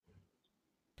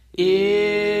If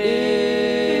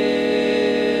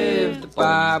the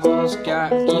Bible's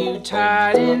got you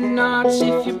tied in knots,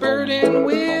 if you're burdened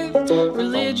with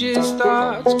religious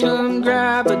thoughts, come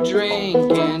grab a drink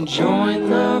and join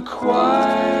the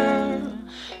choir.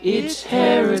 It's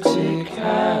Heretic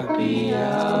Happy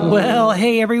Hour. Well,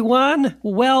 hey everyone.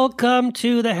 Welcome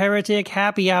to the Heretic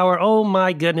Happy Hour. Oh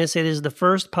my goodness, it is the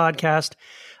first podcast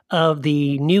of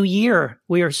the new year.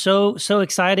 We are so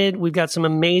excited. We've got some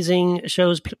amazing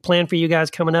shows planned for you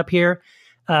guys coming up here.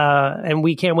 And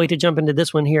we can't wait to jump into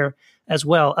this one here as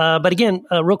well. But again,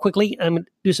 real quickly, I'm going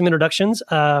to do some introductions.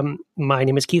 My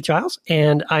name is Keith Giles,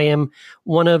 and I am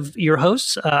one of your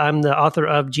hosts. I'm the author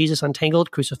of Jesus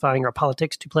Untangled, Crucifying Our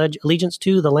Politics to Pledge Allegiance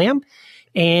to the Lamb.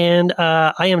 And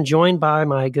I am joined by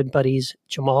my good buddies,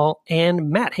 Jamal and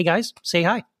Matt. Hey, guys, say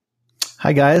hi.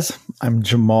 Hi, guys. I'm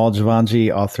Jamal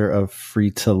Javanji, author of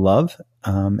Free to Love.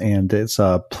 And it's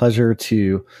a pleasure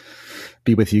to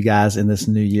be with you guys in this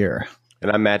new year.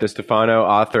 And I'm Matt DeStefano,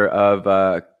 author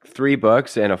of 3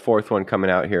 books and a 4th one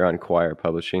coming out here on Choir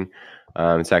Publishing.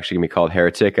 It's actually going to be called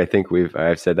Heretic. I think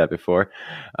I've said that before.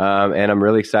 And I'm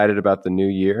really excited about the new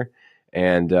year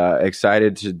and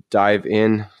excited to dive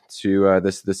in to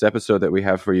this episode that we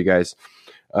have for you guys.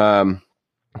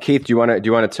 Keith, do you want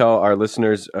to tell our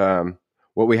listeners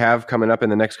what we have coming up in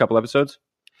the next couple episodes?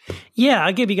 Yeah,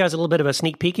 I'll give you guys a little bit of a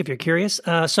sneak peek if you're curious.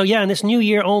 In this new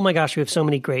year, oh my gosh, we have so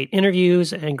many great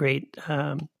interviews and great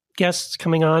guests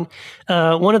coming on.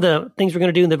 One of the things we're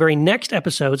going to do in the very next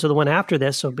episode, so the one after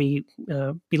this, so be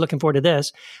looking forward to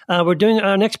this. We're doing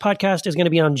our next podcast is going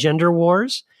to be on gender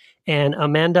wars, and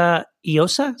Amanda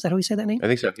Iosa, is that how we say that name? I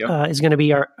think so. Yeah, is going to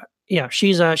be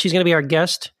she's going to be our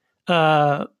guest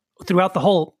throughout the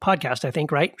whole podcast, I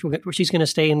think, right? She's going to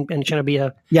stay and kind of be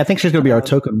a... Yeah, I think she's going to be our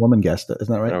token woman guest.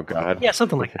 Isn't that right? Oh, God. Yeah,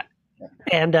 something like that.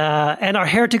 And our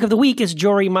Heretic of the Week is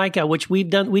Jory Micah, which we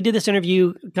did this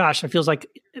interview, gosh, it feels like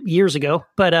years ago,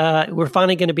 but we're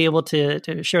finally going to be able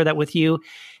to share that with you.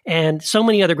 And so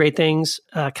many other great things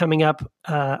coming up.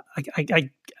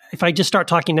 If I just start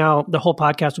talking now, the whole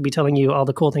podcast will be telling you all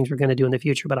the cool things we're going to do in the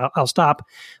future, but I'll stop.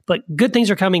 But good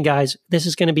things are coming, guys. This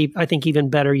is going to be, I think, even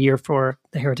better year for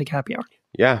the Heretic Happy Hour.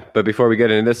 Yeah, but before we get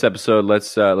into this episode,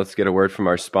 let's get a word from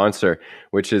our sponsor,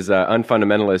 which is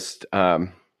Unfundamentalist.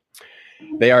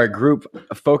 They are a group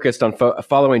focused on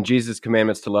following Jesus'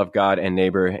 commandments to love God and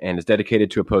neighbor, and is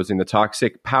dedicated to opposing the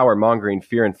toxic, power-mongering,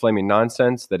 fear-inflaming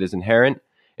nonsense that is inherent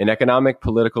in economic,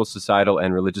 political, societal,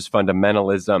 and religious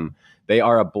fundamentalism. They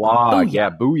are a blog. Booyah. Yeah,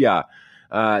 booyah.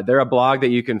 They're a blog that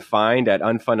you can find at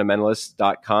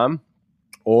unfundamentalist.com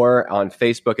or on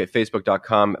Facebook at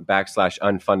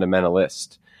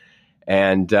facebook.com/unfundamentalist.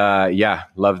 And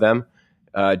love them.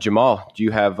 Jamal, do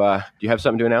you have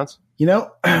something to announce?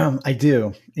 I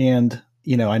do. And,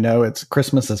 I know it's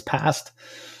Christmas has passed,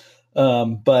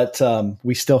 but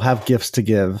we still have gifts to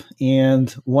give. And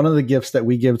one of the gifts that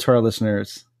we give to our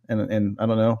listeners, and I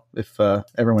don't know if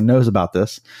everyone knows about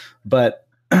this, but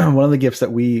one of the gifts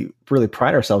that we really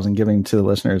pride ourselves in giving to the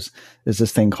listeners is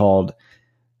this thing called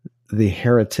the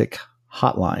Heretic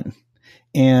Hotline.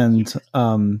 And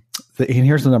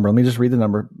here's the number. Let me just read the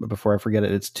number before I forget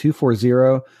it. It's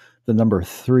 240 the number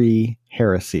 3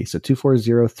 heresy. So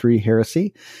 2403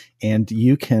 heresy. And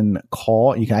you can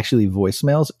call, you can actually leave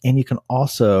voicemails, and you can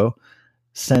also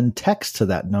send text to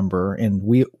that number, and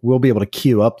we will be able to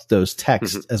queue up those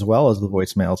texts as well as the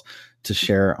voicemails to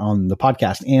share on the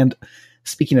podcast. And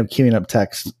speaking of queuing up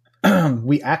text,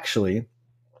 we actually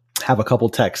have a couple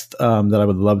texts that I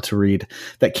would love to read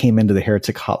that came into the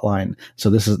Heretic Hotline. So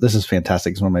this is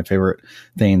fantastic. It's one of my favorite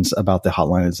things about the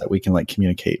hotline is that we can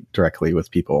communicate directly with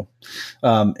people.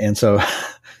 And so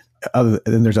and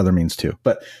there's other means too.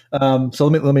 But so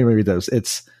let me read those.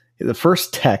 It's the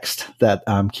first text that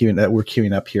we're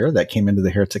queuing up here that came into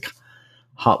the Heretic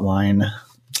Hotline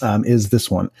is this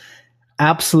one.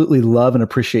 Absolutely love and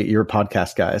appreciate your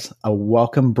podcast, guys. A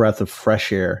welcome breath of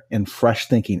fresh air and fresh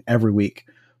thinking every week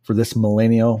for this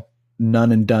millennial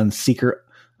none and done seeker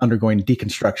undergoing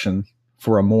deconstruction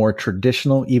for a more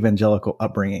traditional evangelical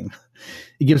upbringing.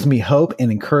 It gives me hope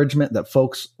and encouragement that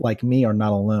folks like me are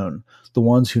not alone. The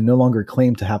ones who no longer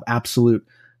claim to have absolute,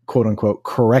 quote unquote,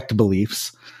 correct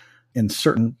beliefs in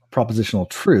certain propositional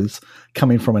truths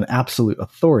coming from an absolute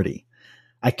authority.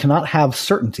 I cannot have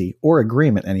certainty or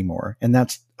agreement anymore, and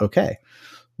that's okay.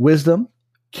 Wisdom,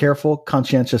 careful,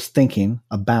 conscientious thinking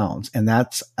abounds, and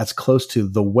that's as close to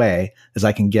the way as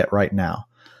I can get right now.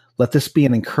 Let this be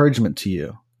an encouragement to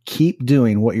you. Keep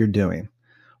doing what you're doing.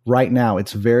 Right now,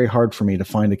 it's very hard for me to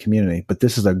find a community, but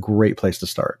this is a great place to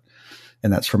start.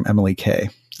 And that's from Emily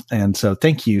K. And so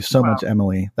thank you so much,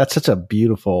 Emily. That's such a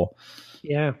beautiful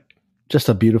just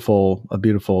a beautiful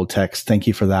text. Thank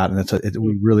you for that. And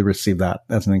we really receive that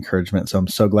as an encouragement. So I'm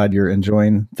so glad you're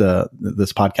enjoying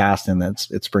this podcast, and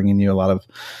it's bringing you a lot of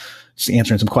just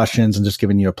answering some questions and just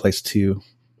giving you a place to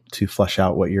flesh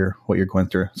out what you're going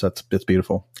through. So it's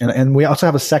beautiful. And we also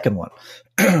have a second one.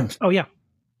 Oh yeah.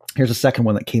 Here's a second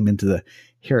one that came into the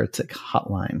Heretic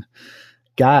Hotline.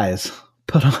 Guys,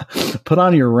 put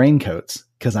on your raincoats,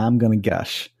 because I'm going to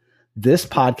gush. This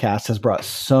podcast has brought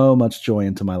so much joy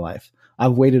into my life.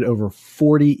 I've waited over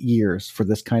 40 years for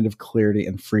this kind of clarity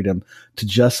and freedom to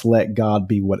just let God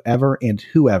be whatever and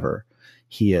whoever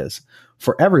he is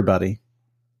for everybody,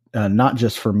 not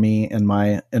just for me and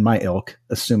my ilk,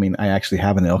 assuming I actually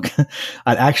have an ilk.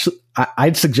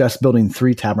 I'd suggest building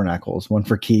 3 tabernacles, one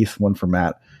for Keith, one for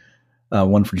Matt,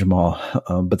 one for Jamal,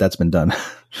 but that's been done.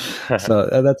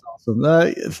 So that's awesome.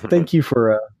 Thank you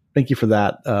for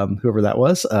that. Whoever that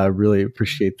was, really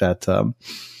appreciate that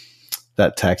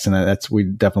text, and we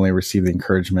definitely received the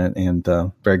encouragement, and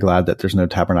very glad that there's no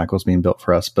tabernacles being built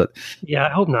for us. But yeah, I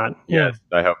hope not. Yeah,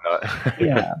 I hope not.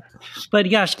 Yeah, but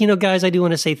gosh, guys, I do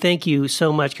want to say thank you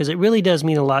so much, because it really does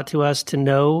mean a lot to us to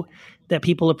know that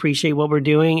people appreciate what we're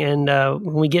doing. And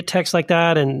when we get texts like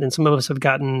that, and some of us have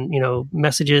gotten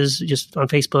messages just on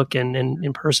Facebook and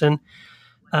in person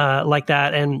like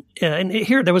that, and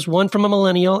here there was one from a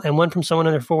millennial and one from someone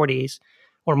in their 40s.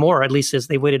 Or more, at least, as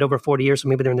they waited over 40 years, so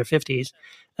maybe they're in their 50s.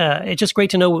 It's just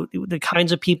great to know the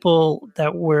kinds of people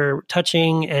that we're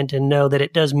touching, and to know that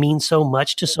it does mean so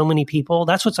much to so many people.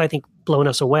 That's what's, I think, blown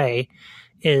us away,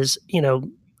 is, the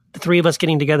 3 of us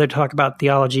getting together to talk about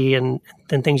theology and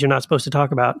things you're not supposed to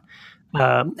talk about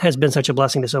has been such a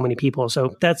blessing to so many people.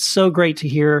 So that's so great to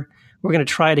hear. We're going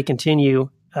to try to continue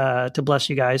to bless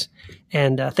you guys,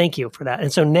 and thank you for that.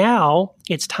 And so now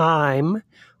it's time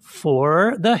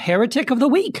for the Heretic of the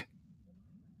Week.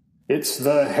 It's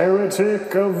the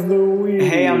Heretic of the Week.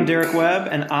 Hey, I'm Derek Webb,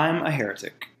 and I'm a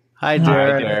heretic. Hi,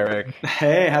 Derek. Hi, Derek.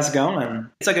 Hey, how's it going?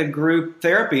 It's like a group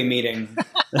therapy meeting.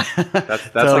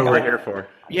 That's what we're here for.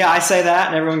 Yeah, I say that,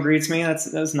 and everyone greets me.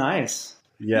 That's nice.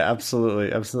 Yeah,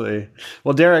 absolutely.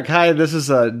 Well, Derek, hi. This is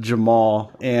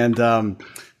Jamal, and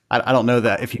I don't know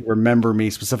that if you remember me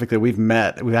specifically. We've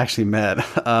actually met.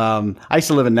 I used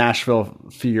to live in Nashville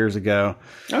a few years ago.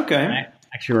 Okay. I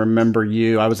actually remember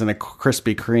you. I was in a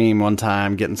Krispy Kreme one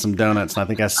time getting some donuts, and I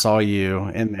think I saw you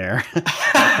in there.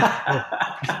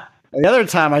 The other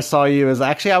time I saw you is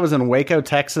actually I was in Waco,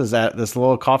 Texas, at this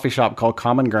little coffee shop called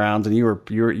Common Grounds, and you were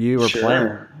Sure.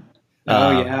 playing.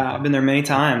 Oh yeah, I've been there many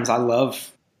times. I love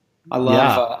that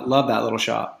little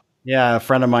shop. Yeah, a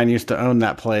friend of mine used to own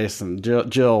that place, and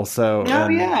Jill. So,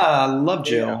 I love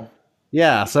Jill.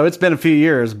 Yeah, so it's been a few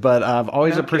years, but I've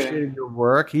always appreciated your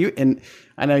work. And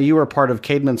I know you were part of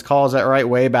Caedmon's Call. Is that right?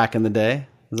 Way back in the day.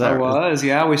 I was.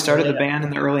 Yeah, we started the band in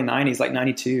the early '90s, like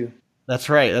 '92. That's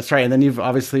right. And then you've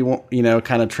obviously,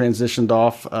 kind of transitioned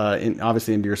off,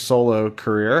 obviously into your solo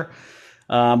career.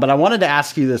 But I wanted to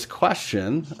ask you this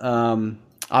question.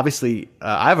 Obviously,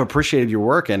 I've appreciated your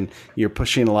work, and you're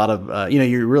pushing a lot of,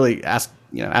 you're really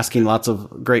asking lots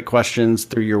of great questions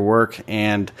through your work,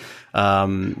 and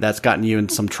that's gotten you in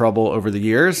some trouble over the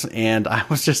years. And I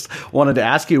was just wanted to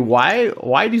ask you,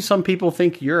 why do some people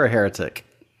think you're a heretic?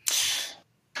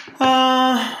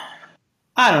 I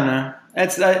don't know.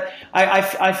 It's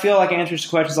I feel like answers to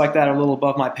questions like that are a little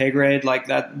above my pay grade. Like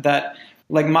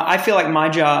I feel like my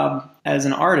job as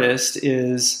an artist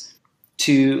is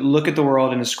to look at the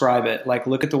world and describe it. Like,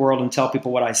 look at the world and tell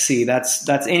people what I see. That's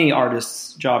any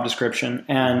artist's job description.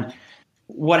 And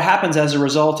what happens as a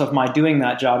result of my doing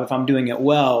that job, if I'm doing it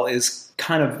well, is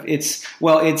it's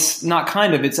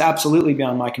absolutely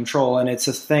beyond my control. And it's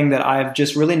a thing that I've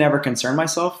just really never concerned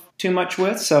myself too much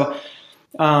with. So,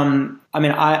 I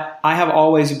have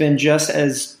always been just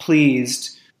as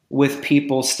pleased with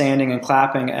people standing and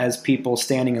clapping as people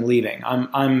standing and leaving.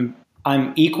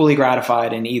 I'm equally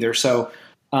gratified in either. So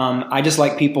I just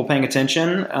like people paying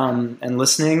attention and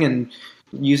listening and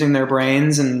using their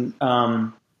brains. And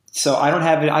so I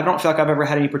don't feel like I've ever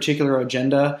had any particular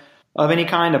agenda of any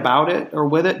kind about it or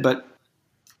with it. But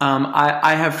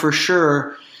I have for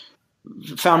sure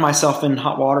found myself in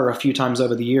hot water a few times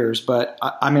over the years. But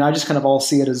I just kind of all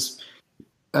see it as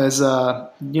the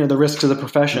risks of the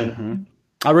profession. Mm-hmm.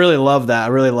 I really love that. I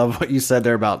really love what you said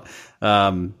there about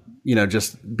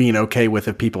just being okay with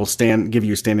if people give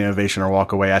you a standing ovation or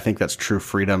walk away. I think that's true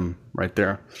freedom right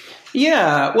there.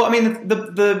 Yeah. Well,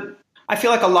 I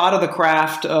feel like a lot of the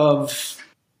craft of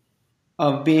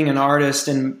being an artist,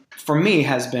 and for me,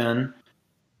 has been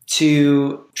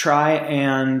to try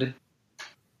and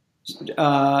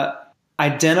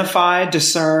identify,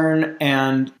 discern,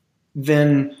 and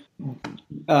then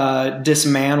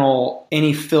dismantle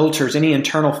any filters, any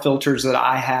internal filters that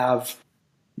I have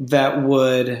that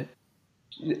would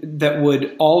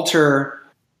alter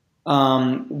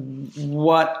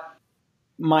what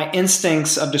my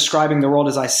instincts of describing the world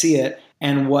as I see it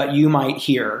and what you might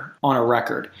hear on a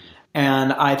record.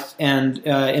 And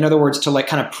in other words, to like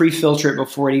kind of pre-filter it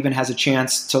before it even has a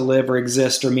chance to live or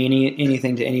exist or mean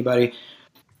anything to anybody.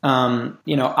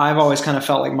 I've always kind of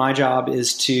felt like my job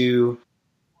is to,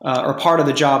 or part of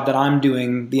the job that I'm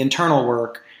doing, the internal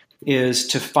work, is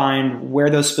to find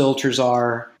where those filters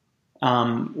are,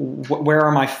 where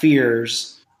are my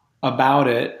fears about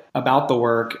it, about the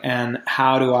work, and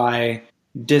how do I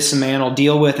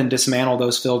deal with and dismantle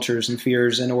those filters and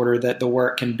fears in order that the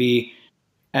work can be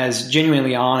as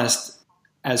genuinely honest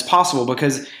as possible,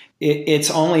 because it's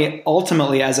only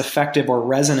ultimately as effective or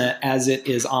resonant as it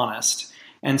is honest.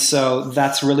 And so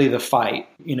that's really the fight,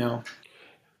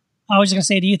 I was going to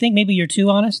say, do you think maybe you're too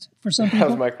honest for some people? That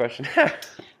was my question.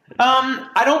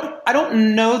 I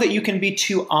don't know that you can be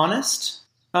too honest.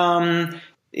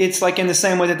 It's like in the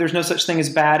same way that there's no such thing as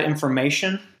bad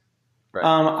information. Right.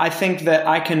 I think that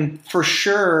I can for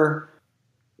sure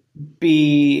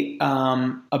be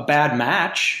a bad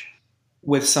match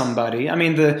with somebody. I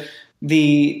mean,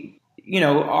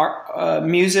 our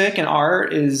music and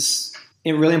art is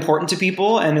really important to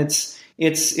people, and it's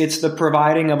the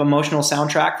providing of emotional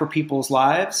soundtrack for people's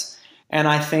lives. And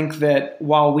I think that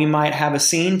while we might have a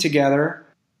scene together,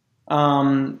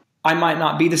 I might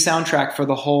not be the soundtrack for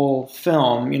the whole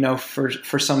film,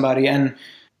 for somebody. And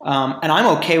I'm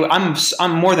okay. I'm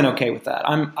more than okay with that.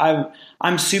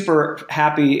 I'm super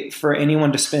happy for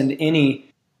anyone to spend any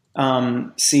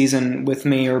season with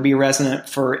me or be resonant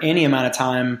for any amount of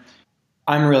time.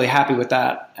 I'm really happy with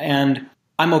that, and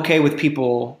I'm okay with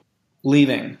people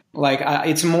leaving. Like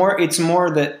it's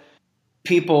more that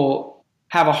people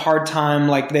have a hard time,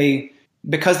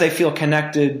 because they feel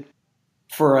connected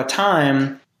for a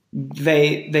time,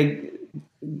 they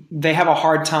have a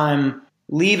hard time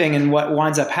leaving, and what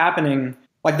winds up happening,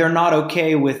 like they're not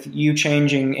okay with you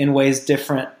changing in ways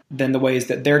different than the ways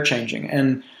that they're changing.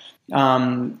 And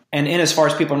in as far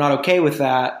as people are not okay with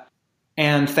that,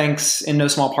 and thanks in no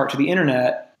small part to the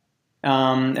internet,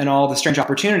 and all the strange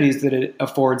opportunities that it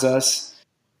affords us,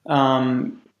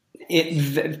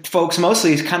 folks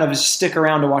mostly kind of stick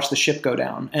around to watch the ship go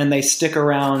down, and they stick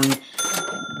around to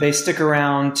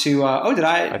did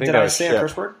I say a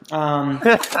curse word? To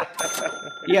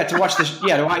watch this.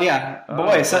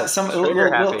 Boy, some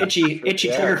little itchy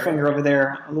trigger finger over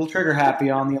there, a little trigger happy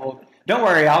on the old. Don't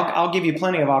worry, I'll give you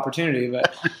plenty of opportunity,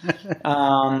 but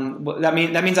that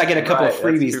means I get a couple of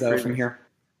freebies though from here.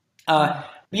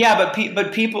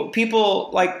 But people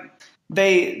like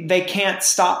they can't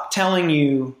stop telling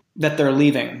you that they're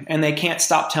leaving, and they can't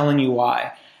stop telling you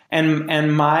why.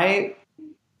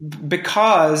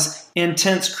 Because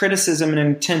intense criticism and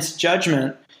intense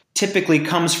judgment typically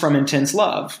comes from intense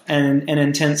love and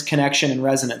intense connection and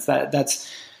resonance.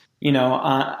 That's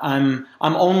I'm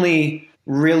only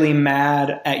really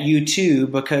mad at you too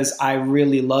because I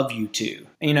really love you too.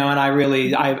 And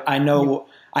I know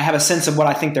I have a sense of what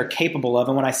I think they're capable of,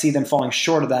 and when I see them falling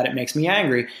short of that, it makes me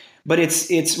angry. But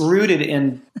it's rooted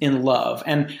in love,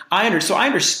 and I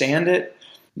understand it.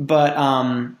 But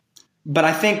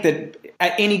I think that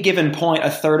at any given point,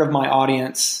 a third of my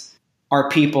audience are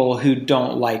people who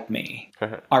don't like me,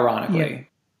 ironically. Yeah.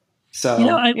 So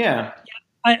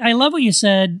I love what you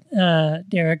said,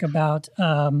 Derek, about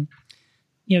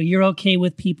you're okay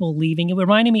with people leaving. It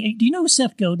reminded me. Do you know who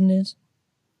Seth Godin is?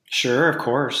 Sure, of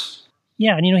course.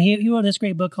 Yeah, and he wrote this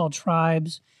great book called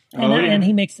Tribes. And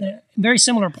he makes a very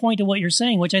similar point to what you're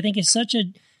saying, which I think is such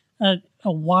a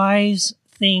wise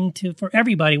thing for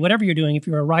everybody, whatever you're doing. If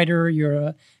you're a writer, you're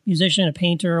a musician, a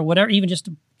painter, or whatever, even just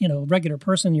a regular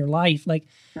person in your life,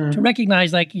 to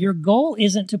recognize your goal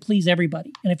isn't to please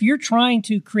everybody. And if you're trying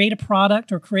to create a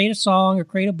product or create a song or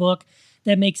create a book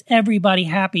that makes everybody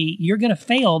happy, you're going to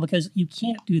fail because you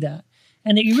can't do that.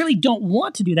 And that you really don't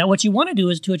want to do that. What you want to do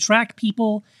is to attract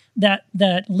people that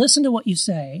listen to what you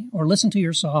say or listen to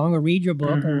your song or read your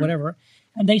book or whatever,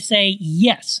 and they say,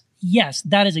 yes,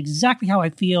 that is exactly how I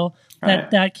feel.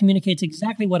 That communicates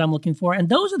exactly what I'm looking for. And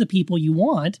those are the people you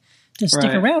want to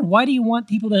stick around. Why do you want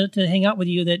people to hang out with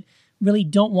you that really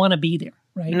don't want to be there?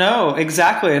 Right? No,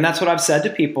 exactly. And that's what I've said to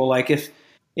people. Like if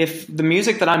the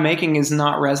music that I'm making is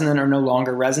not resonant or no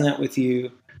longer resonant with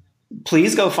you,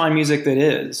 please go find music that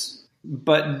is.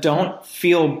 But don't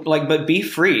feel but be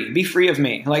free of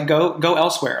me. Like go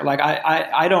elsewhere. Like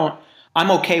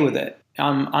I'm okay with it.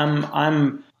 I'm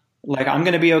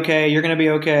going to be okay. You're going to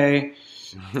be okay.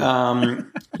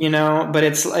 But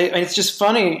it's just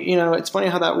funny, it's funny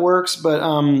how that works. But,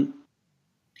 and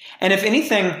if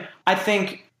anything, I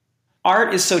think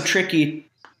art is so tricky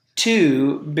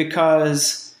too,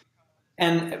 because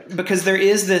there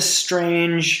is this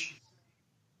strange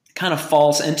kind of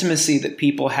false intimacy that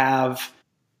people have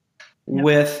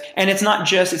with, and it's not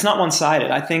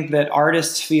one-sided. I think that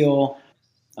artists feel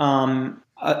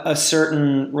a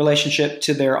certain relationship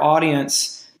to their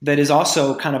audience that is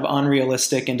also kind of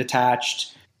unrealistic and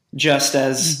detached, just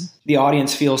as the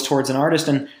audience feels towards an artist.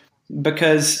 And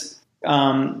because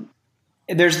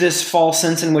there's this false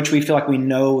sense in which we feel like we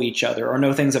know each other or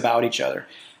know things about each other.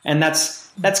 And that's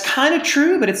kind of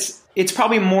true, but it's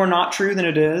probably more not true than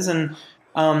it is. And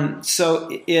so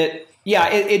it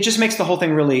just makes the whole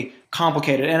thing really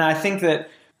complicated. And I think that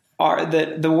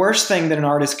the worst thing that an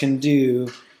artist can do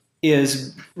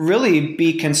is really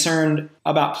be concerned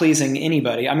about pleasing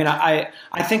anybody. I mean, I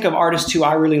think of artists who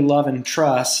I really love and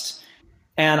trust,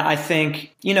 and I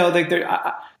think,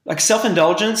 like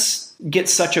self-indulgence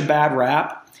gets such a bad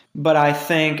rap, but I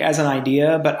think as an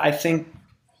idea, but I think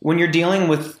when you're dealing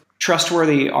with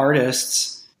trustworthy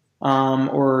artists,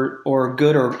 or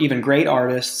good or even great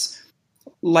artists,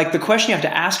 like the question you have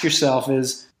to ask yourself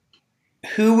is,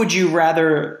 who would you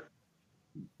rather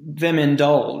them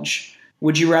indulge?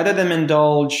 Would you rather them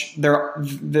indulge their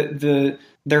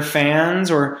fans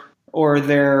or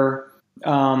their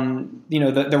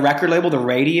the record label, the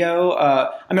radio?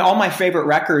 All my favorite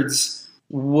records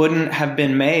wouldn't have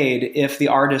been made if the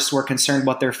artists were concerned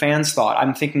what their fans thought.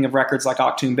 I'm thinking of records like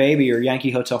Achtung Baby or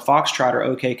Yankee Hotel Foxtrot or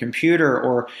OK Computer,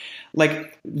 or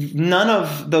like none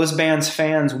of those bands'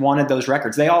 fans wanted those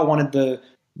records. They all wanted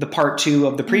the part two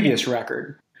of the previous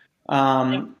record.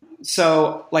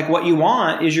 So like what you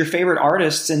want is your favorite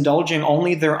artists indulging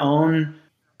only their own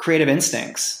creative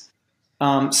instincts.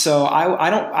 So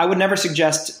I would never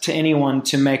suggest to anyone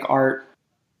to make art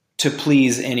to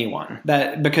please anyone,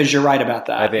 because you're right about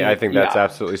that. I think that's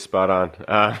absolutely spot on.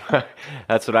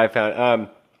 That's what I found.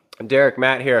 Derek,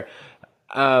 Matt here.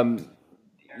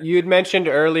 You had mentioned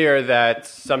earlier that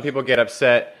some people get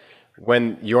upset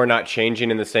when you're not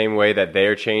changing in the same way that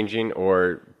they're changing,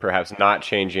 or perhaps not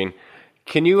changing.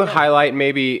 Can you highlight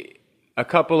maybe a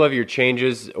couple of your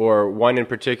changes, or one in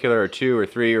particular, or two or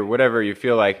three, or whatever you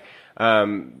feel like,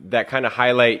 that kind of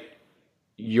highlight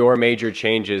your major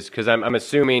changes? Because I'm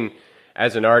assuming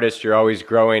as an artist, you're always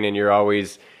growing and you're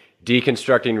always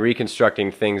deconstructing,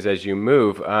 reconstructing things as you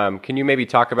move. Can you maybe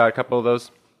talk about a couple of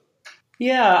those?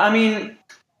 Yeah,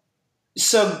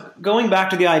 so going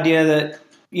back to the idea that,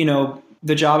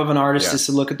 the job of an artist is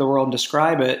to look at the world and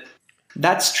describe it,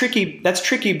 that's tricky. That's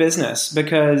tricky business,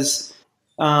 because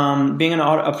being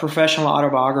a professional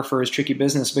autobiographer is tricky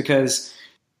business because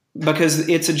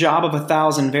it's a job of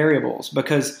 1,000 variables,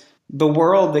 because the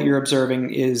world that you're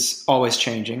observing is always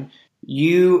changing.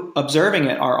 You observing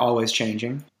it are always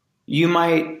changing. You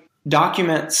might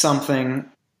document something,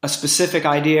 a specific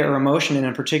idea or emotion in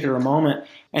a particular moment,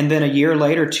 and then a year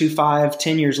later, 2, 5,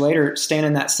 10 years later, stand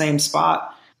in that same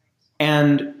spot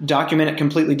and document it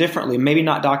completely differently. Maybe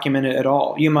not document it at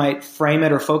all. You might frame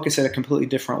it or focus it a completely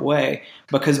different way,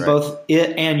 because both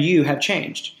it and you have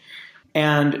changed.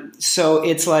 And so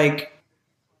it's like,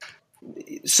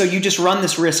 so you just run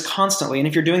this risk constantly. And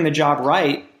if you're doing the job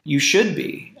right, you should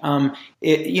be.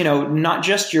 Not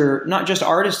just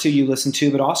artists who you listen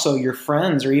to, but also your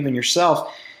friends or even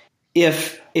yourself.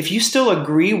 If you still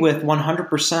agree with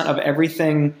 100% of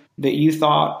everything that you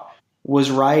thought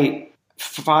was right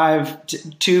 5,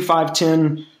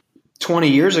 10, 20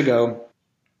 years ago,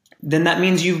 then that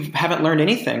means you haven't learned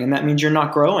anything, and that means you're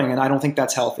not growing, and I don't think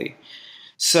that's healthy.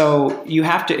 So you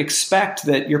have to expect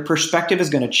that your perspective is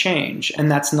going to change,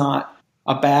 and that's not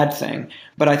a bad thing.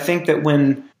 But I think that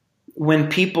when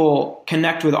people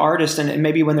connect with artists, and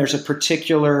maybe when there's a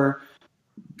particular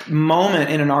moment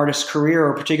in an artist's career,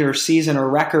 or a particular season or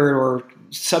record or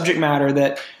subject matter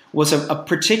that was a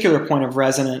particular point of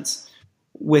resonance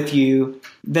with you,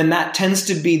 then that tends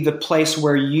to be the place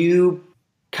where you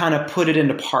kind of put it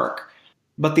into park.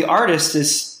 But the artist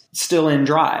is still in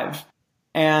drive.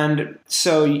 And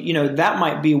so, that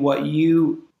might be what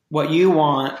you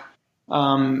want,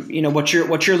 what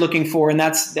you're looking for. And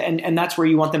that's where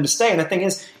you want them to stay. And the thing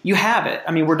is, you have it.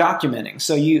 We're documenting.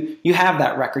 So you have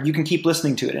that record, you can keep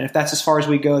listening to it. And if that's as far as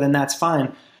we go, then that's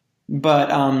fine.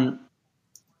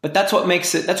 But that's what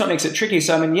makes it tricky.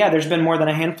 So, there's been more than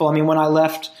a handful. When I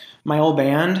left my old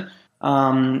band,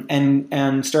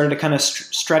 and started to kind of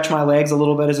stretch my legs a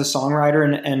little bit as a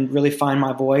songwriter and really find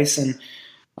my voice. And,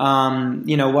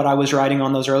 what I was writing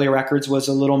on those earlier records was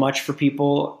a little much for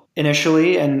people.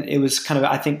 initially, and it was kind of,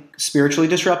 I think, spiritually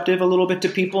disruptive a little bit to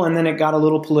people, and then it got a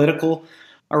little political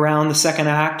around the second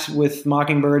act with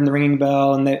Mockingbird and the Ringing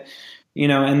Bell, and that, you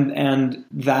know, and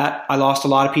that I lost a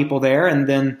lot of people there, and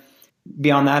then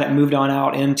beyond that, it moved on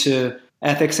out into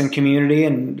ethics and community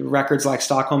and records like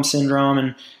Stockholm Syndrome,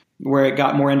 and where it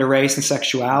got more into race and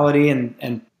sexuality,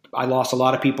 and I lost a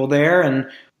lot of people there, and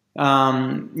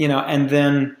you know, and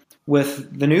then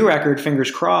with the new record,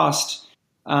 Fingers Crossed,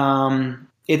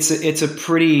 it's an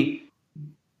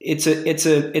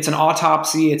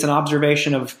autopsy, it's an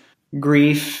observation of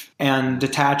grief and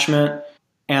detachment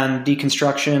and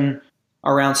deconstruction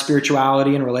around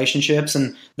spirituality and relationships,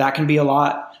 and that can be a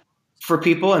lot for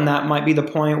people, and that might be the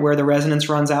point where the resonance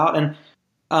runs out. And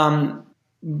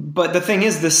but the thing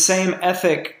is, the same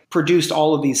ethic produced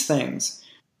all of these things.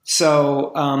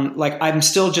 So like, I'm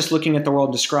still just looking at the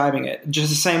world, describing it just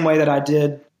the same way that I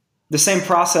did. The same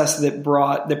process that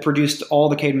produced all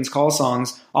the Caedmon's Call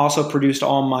songs also produced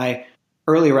all my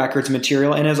early records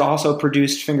material, and has also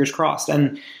produced Fingers Crossed.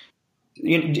 And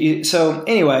so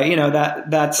anyway, you know,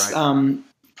 that's right.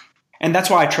 And that's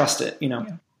why I trust it, you know.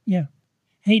 Yeah.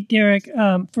 Hey, Derek,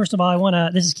 first of all,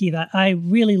 this is Keith. I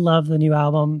really love the new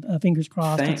album, Fingers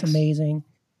Crossed. Thanks. It's amazing.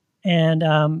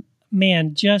 And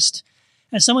man, just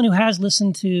as someone who has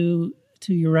listened to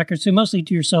your records, so mostly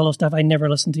to your solo stuff, I never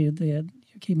listened to the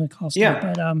Caedmon's Call stuff.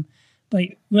 Yeah. But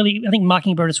really, I think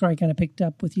Mockingbird is where I kind of picked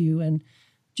up with you and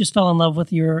just fell in love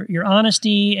with your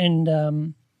honesty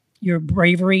and your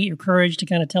bravery, your courage to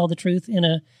kind of tell the truth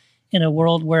in a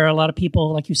world where a lot of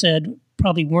people, like you said,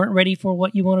 probably weren't ready for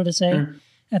what you wanted to say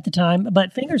at the time.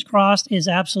 But Fingers Crossed is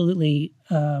absolutely,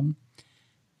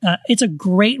 it's a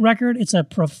great record. It's a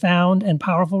profound and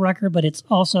powerful record, but it's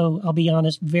also, I'll be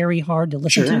honest, very hard to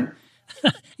listen to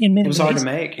in many ways. It was hard to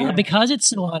make. Because it's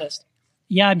so honest.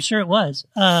 Yeah, I'm sure it was.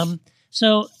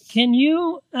 So can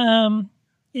you,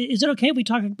 is it okay if we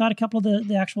talk about a couple of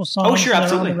the actual songs? Oh, sure,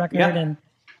 absolutely. On the record?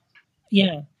 Yeah.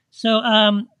 And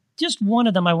so just one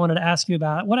of them I wanted to ask you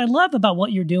about. What I love about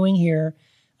what you're doing here,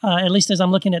 at least as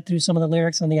I'm looking at through some of the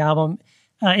lyrics on the album,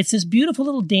 it's this beautiful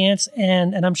little dance,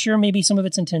 and I'm sure maybe some of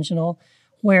it's intentional,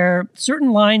 where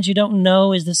certain lines you don't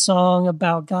know, is this song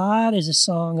about God? Is this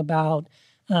song about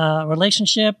a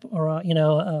relationship, or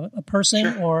a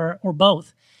person, or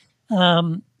both?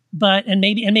 But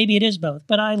maybe it is both.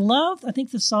 But I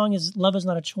think the song is "Love Is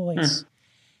Not a Choice,"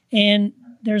 and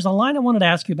there's a line I wanted to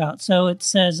ask you about. So it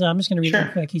says, I'm just going to read it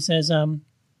real quick. He says,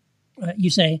 you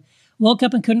say, "Woke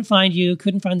up and couldn't find you,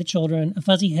 couldn't find the children, a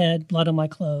fuzzy head, blood on my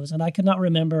clothes, and I could not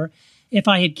remember if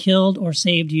I had killed or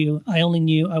saved you. I only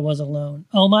knew I was alone.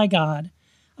 Oh my God,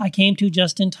 I came to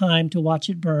just in time to watch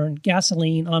it burn,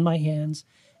 gasoline on my hands,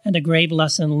 and a grave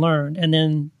lesson learned." And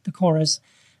then the chorus,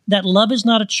 "That love is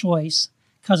not a choice,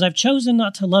 'cause I've chosen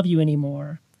not to love you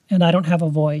anymore, and I don't have a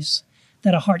voice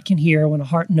that a heart can hear when a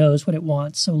heart knows what it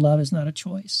wants, so love is not a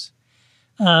choice."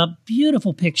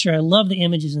 Beautiful picture. I love the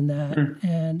images in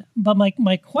that. But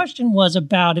my question was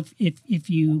about if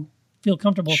you feel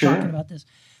comfortable talking about this,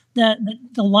 that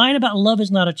the line about love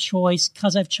is not a choice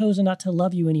because I've chosen not to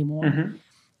love you anymore.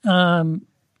 Can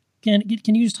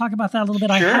you just talk about that a little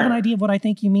bit? I have an idea of what I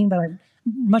think you mean, but I'd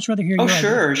much rather hear your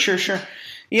idea. Sure.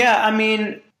 Yeah, I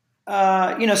mean,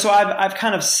 so I've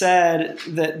kind of said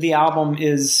that the album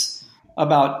is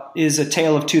a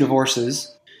tale of two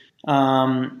divorces,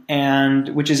 and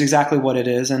which is exactly what it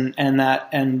is, and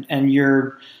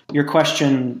your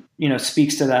question,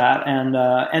 speaks to that,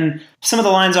 and some of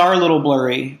the lines are a little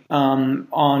blurry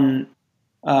on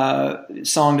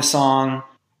song to song,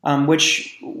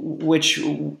 which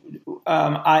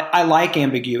I like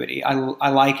ambiguity. I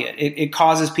like it. It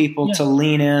causes people to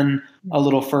lean in a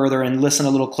little further and listen a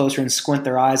little closer and squint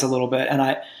their eyes a little bit, and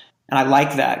I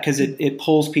like that because it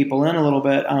pulls people in a little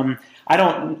bit. I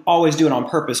don't always do it on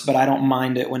purpose, but I don't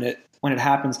mind it when it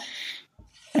happens.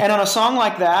 And on a song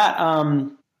like that, I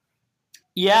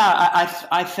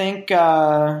think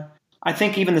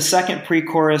even the second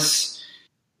pre-chorus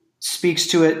speaks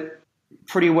to it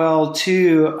pretty well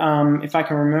too. If I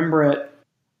can remember it,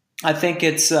 I think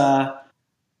it's I've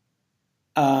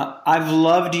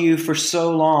loved you for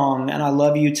so long, and I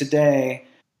love you today,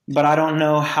 but I don't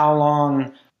know how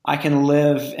long I can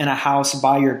live in a house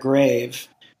by your grave,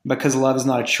 because love is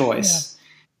not a choice.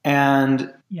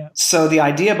 And so the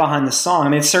idea behind the song, I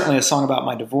mean, it's certainly a song about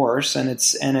my divorce, and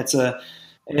it's a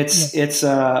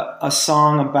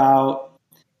song about,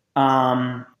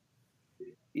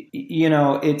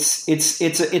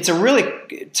 it's a really,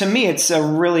 to me, it's a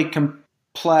really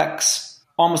complex,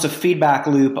 almost a feedback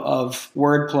loop of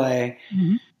wordplay,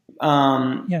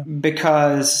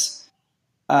 because,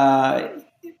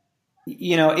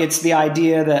 it's the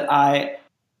idea that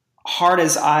hard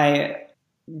as I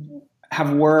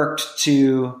have worked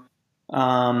to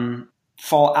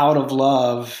fall out of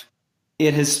love,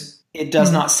 it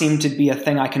does not seem to be a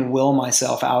thing I can will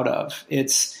myself out of.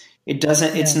 It's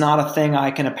not a thing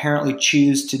I can apparently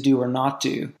choose to do or not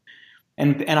do.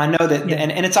 And I know that,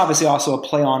 and it's obviously also a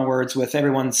play on words with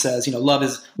everyone says, love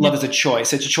is a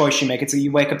choice. It's a choice you make.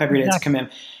 You wake up every day, it's a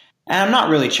commitment. And I'm not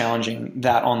really challenging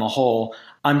that on the whole.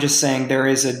 I'm just saying there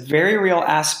is a very real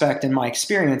aspect in my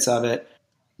experience of it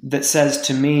that says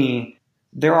to me,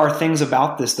 there are things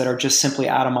about this that are just simply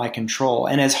out of my control.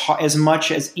 And as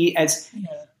much as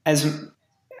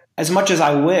much as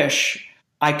I wish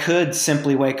I could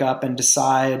simply wake up and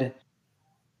decide.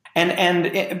 And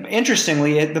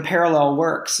interestingly, the parallel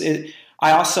works.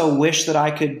 I also wish that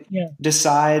I could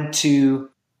decide to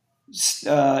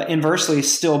inversely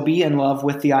still be in love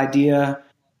with the idea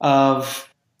of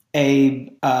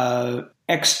a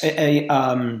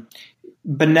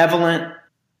benevolent,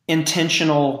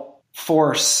 intentional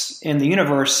force in the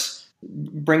universe,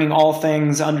 bringing all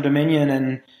things under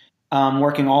dominion and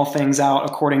working all things out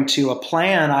according to a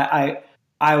plan.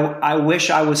 I wish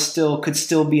I could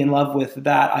still be in love with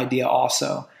that idea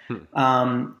also.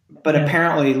 But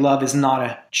apparently love is not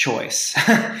a choice.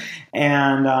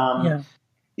 And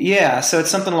so it's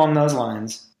something along those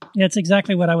lines. Yeah, it's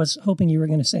exactly what I was hoping you were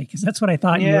going to say, because that's what I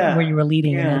thought where you were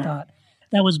leading. And I thought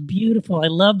that was beautiful. I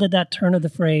love that turn of the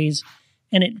phrase.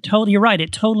 And you're right.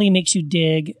 It totally makes you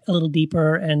dig a little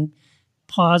deeper and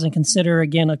pause and consider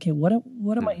again, okay, what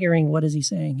am I hearing? What is he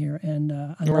saying here? And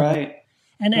I love it.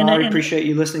 And I appreciate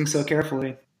you listening so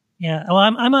carefully. Yeah. Well,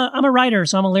 I'm a writer,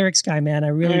 so I'm a lyrics guy, man. I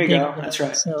really dig go. That's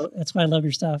right. So that's why I love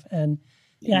your stuff. And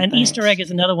and thanks. Easter egg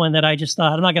is another one that I just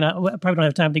thought, probably don't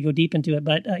have time to go deep into it,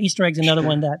 but Easter egg is another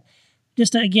one that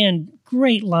just, again,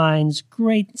 great lines,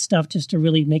 great stuff just to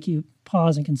really make you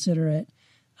pause and consider it,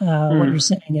 what you're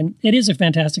saying. And it is a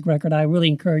fantastic record. I really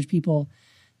encourage people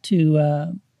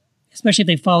to, especially if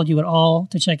they followed you at all,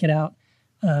 to check it out.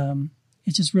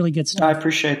 It's just really good stuff. I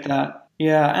appreciate that.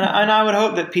 Yeah. And I would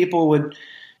hope that people would,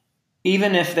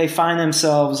 even if they find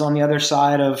themselves on the other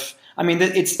side of,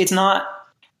 it's not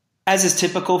as is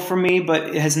typical for me,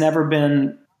 but it has never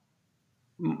been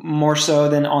more so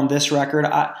than on this record.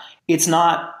 It's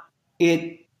not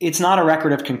a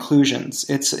record of conclusions.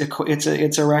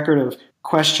 It's a record of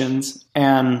questions.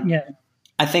 And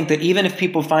I think that even if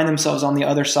people find themselves on the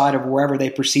other side of wherever they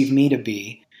perceive me to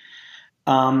be,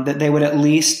 that they would at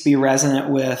least be resonant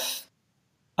with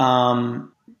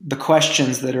the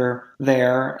questions that are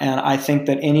there. And I think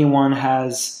that anyone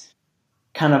has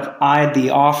kind of eyed the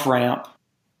off-ramp,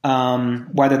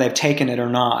 whether they've taken it or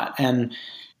not. And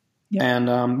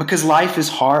because life is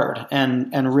hard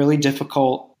and really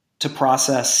difficult to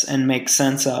process and make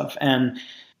sense of, and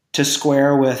to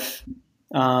square with,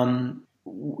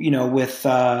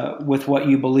 with what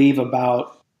you believe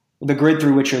about the grid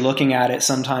through which you're looking at it.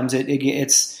 Sometimes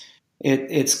it's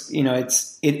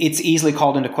easily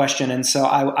called into question. And so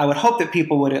I would hope that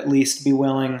people would at least be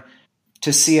willing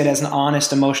to see it as an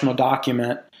honest emotional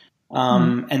document.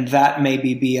 And that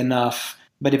maybe be enough,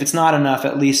 but if it's not enough,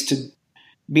 at least to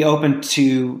be open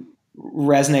to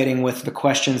resonating with the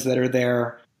questions that are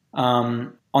there.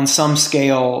 On some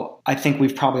scale, I think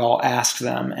we've probably all asked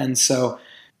them. And so,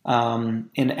 but I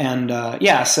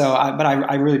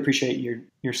really appreciate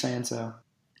your saying so.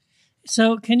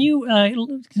 So can you, we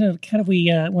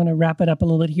want to wrap it up a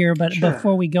little bit here, but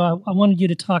before we go, I wanted you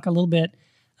to talk a little bit,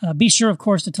 be sure, of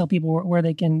course, to tell people where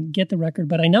they can get the record.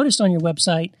 But I noticed on your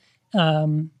website,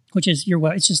 which is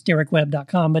it's just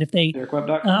DerekWebb.com. But if they,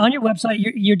 on your website,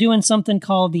 you're doing something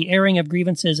called the airing of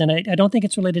grievances. And I don't think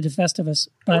it's related to Festivus,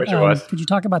 but could you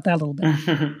talk about that a little bit?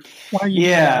 Why are you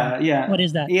doing that? What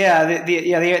is that? Yeah.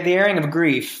 The airing of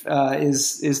grief,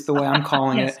 is the way I'm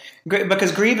calling it.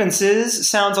 Because grievances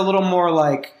sounds a little more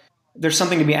like there's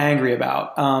something to be angry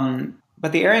about.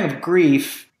 But the airing of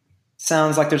grief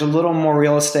sounds like there's a little more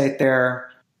real estate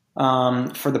there,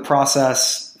 for the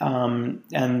process,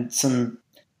 and some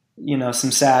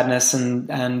sadness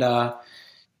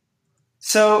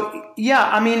so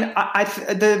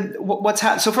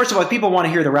first of all, if people want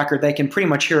to hear the record, they can pretty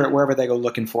much hear it wherever they go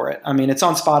looking for it. It's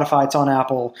on Spotify, it's on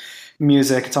Apple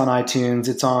Music, it's on iTunes,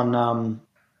 it's on,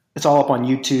 it's all up on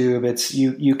YouTube. It's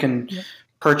you can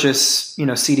purchase,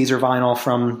 CDs or vinyl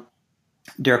from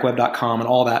DerekWebb.com and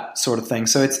all that sort of thing.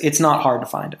 So it's not hard to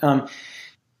find.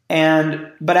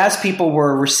 But as people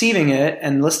were receiving it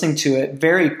and listening to it,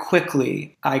 very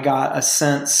quickly, I got a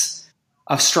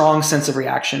strong sense of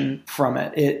reaction from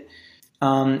it.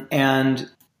 And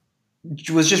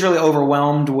was just really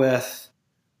overwhelmed with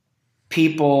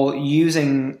people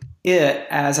using it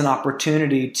as an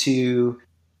opportunity to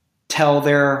tell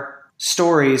their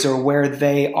stories or where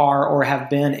they are or have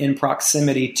been in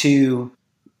proximity to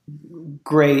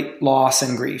great loss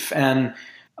and grief, and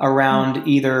around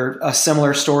either a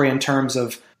similar story in terms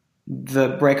of the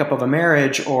breakup of a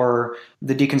marriage or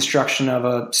the deconstruction of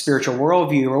a spiritual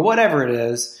worldview or whatever it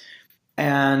is.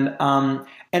 And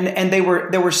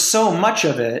there was so much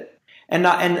of it, and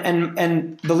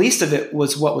the least of it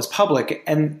was what was public.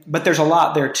 But there's a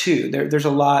lot there too. There's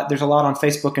a lot on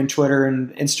Facebook and Twitter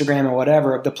and Instagram and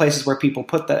whatever, the places where people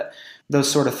put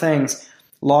those sort of things,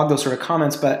 log those sort of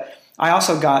comments. But I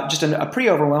also got just a pretty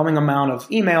overwhelming amount of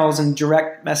emails and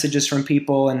direct messages from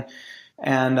people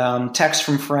and texts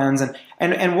from friends,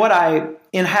 and what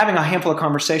in having a handful of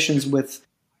conversations with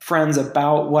friends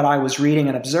about what I was reading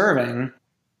and observing,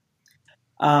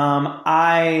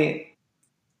 I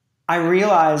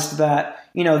realized that,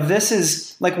 this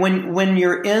is like when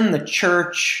you're in the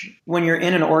church, when you're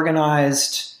in an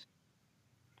organized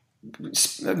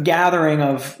gathering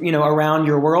of, around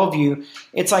your worldview,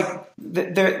 it's like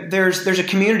there's a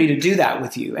community to do that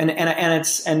with you, and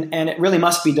it really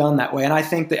must be done that way. And I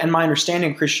think that, and my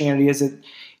understanding of Christianity is that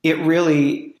it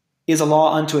really is a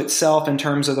law unto itself in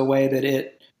terms of the way that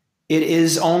it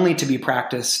is only to be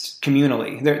practiced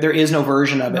communally. There is no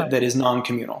version of it that is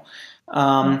non-communal.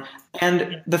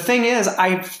 And the thing is,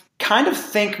 I kind of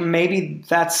think maybe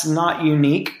that's not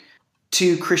unique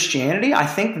to Christianity. I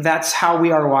think that's how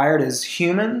we are wired as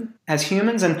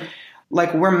humans, and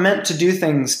like we're meant to do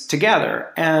things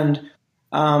together. And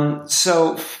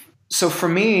so for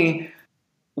me,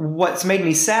 what's made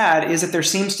me sad is that there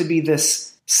seems to be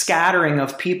this scattering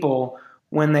of people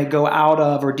when they go out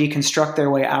of or deconstruct their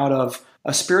way out of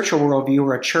a spiritual worldview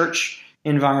or a church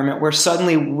environment, where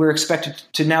suddenly we're expected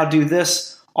to now do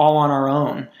this all on our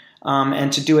own,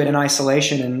 and to do it in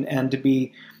isolation, and to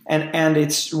be. And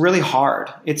it's really hard.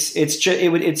 And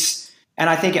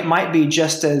I think it might be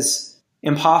just as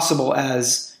impossible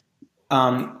as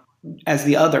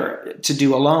the other to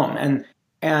do alone.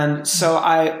 And so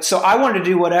I wanted to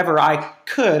do whatever I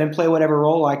could and play whatever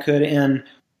role I could in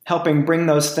helping bring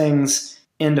those things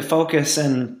into focus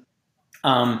and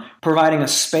providing a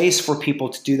space for people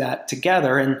to do that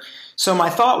together. And so my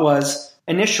thought was.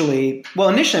 Initially,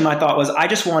 my thought was I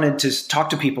just wanted to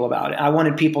talk to people about it. I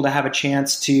wanted people to have a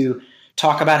chance to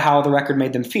talk about how the record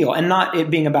made them feel, and not it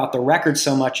being about the record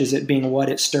so much as it being what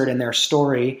it stirred in their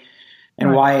story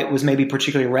and why it was maybe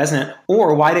particularly resonant,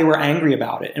 or why they were angry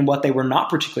about it and what they were not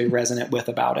particularly resonant with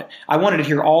about it. I wanted to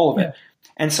hear all of it.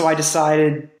 And so I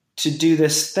decided to do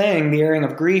this thing, the airing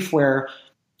of grief, where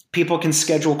people can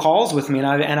schedule calls with me.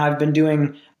 And I've been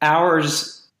doing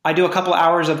hours. I do a couple of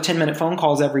hours of 10-minute phone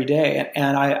calls every day,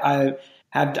 and I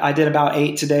did about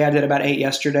 8 today. I did about 8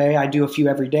 yesterday. I do a few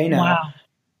every day now,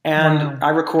 and I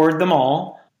record them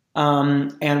all,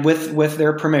 and with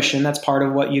their permission. That's part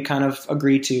of what you kind of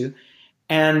agree to,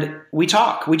 and we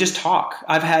talk. We just talk.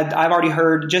 I've already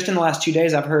heard, just in the last 2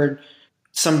 days, I've heard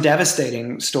some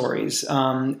devastating stories,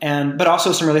 but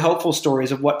also some really hopeful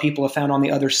stories of what people have found on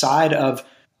the other side of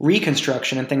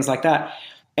reconstruction and things like that.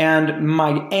 And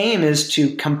my aim is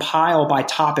to compile by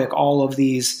topic all of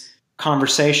these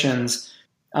conversations,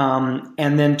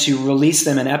 and then to release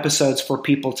them in episodes for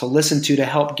people to listen to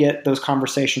help get those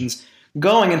conversations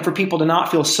going, and for people to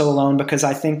not feel so alone, because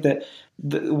I think that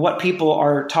what people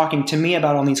are talking to me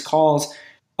about on these calls,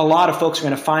 a lot of folks are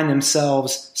going to find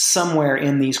themselves somewhere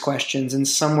in these questions and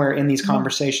somewhere in these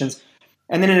conversations.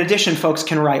 And then in addition, folks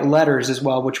can write letters as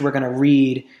well, which we're going to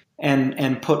read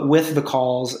and put with the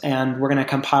calls, and we're going to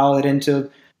compile it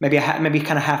into maybe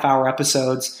kind of half-hour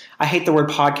episodes. I hate the word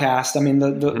podcast. I mean,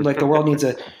 the world needs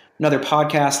another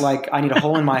podcast. Like I need a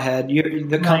hole in my head.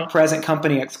 Present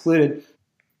company excluded.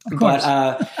 But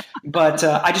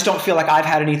I just don't feel like I've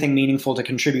had anything meaningful to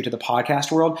contribute to the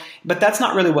podcast world. But that's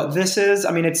not really what this is.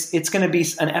 I mean, it's going to be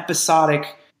an episodic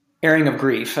airing of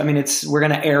grief. I mean, we're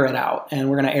going to air it out, and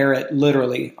we're going to air it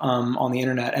literally on the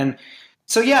internet. And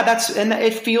so, and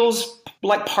it feels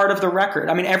like part of the record.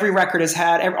 I mean, every record has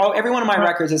had, every one of my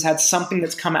records has had something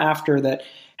that's come after that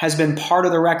has been part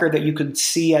of the record that you could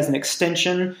see as an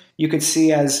extension, you could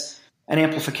see as an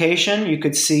amplification, you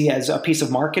could see as a piece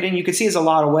of marketing, you could see as a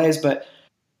lot of ways,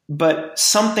 but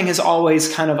something has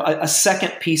always kind of, a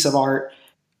second piece of art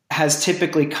has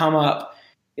typically come up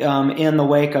in the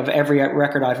wake of every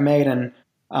record I've made, and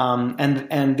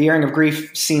the airing of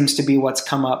grief seems to be what's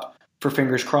come up for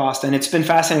Fingers Crossed, and it's been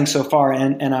fascinating so far,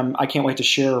 and I can't wait to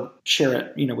share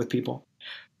it, with people.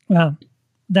 Wow,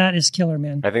 that is killer,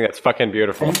 man. I think that's fucking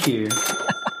beautiful. Thank you.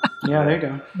 Yeah, there you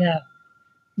go. Yeah,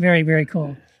 very, very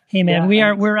cool. Hey man,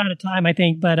 Yeah, we're out of time, I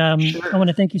think, but Sure. I want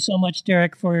to thank you so much,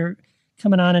 Derek, for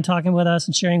coming on and talking with us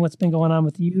and sharing what's been going on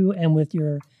with you and with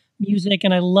your music.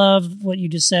 And I love what you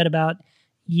just said about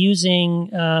using.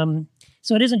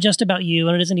 So it isn't just about you,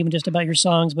 and it isn't even just about your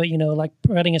songs, but like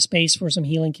providing a space for some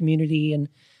healing community and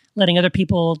letting other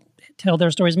people tell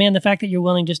their stories. Man, the fact that you're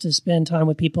willing just to spend time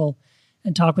with people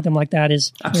and talk with them like that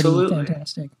is pretty Absolutely.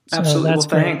 fantastic. So Absolutely. Well, that's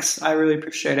great. thanks. I really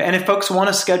appreciate it. And if folks want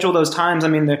to schedule those times, I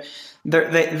mean,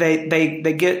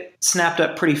 they get snapped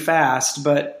up pretty fast,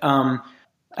 but and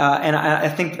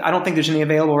I don't think there's any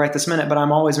available right this minute, but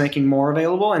I'm always making more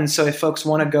available. And so if folks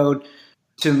want to go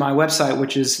to my website,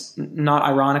 which is not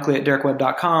ironically at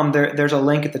derekwebb.com, there's a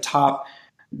link at the top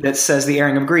that says the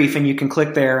airing of grief, and you can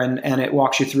click there and it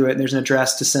walks you through it. There's an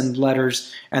address to send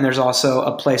letters, and there's also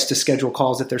a place to schedule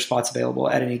calls if there's spots available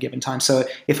at any given time. So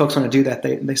if folks want to do that,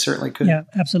 they certainly could. Yeah,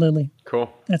 absolutely. Cool.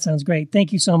 That sounds great.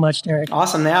 Thank you so much, Derek.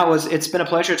 Awesome. It's been a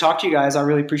pleasure to talk to you guys. I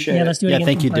really appreciate Yeah, it. let's do it again.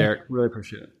 Thank you, sometime. Derek. Really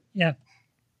appreciate it. Yeah.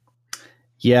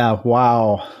 Yeah.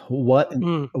 Wow. What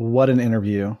an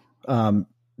interview.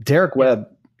 Derek Webb.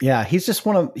 Yeah. He's just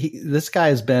this guy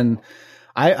has been,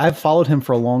 I've followed him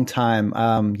for a long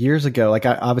time. Years ago, like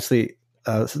I obviously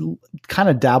kind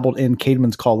of dabbled in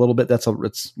Caedmon's Call a little bit. It's a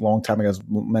long time ago, it's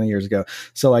many years ago.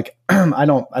 So like, I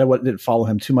didn't follow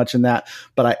him too much in that,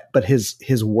 but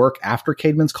his work after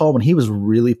Caedmon's Call, when he was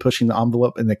really pushing the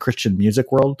envelope in the Christian music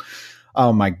world,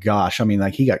 oh my gosh. I mean,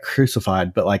 like he got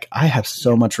crucified, but like I have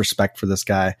so much respect for this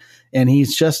guy, and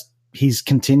he's just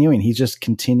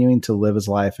continuing to live his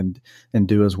life and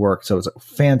do his work. So it was a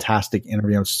fantastic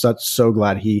interview. I'm so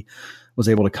glad he was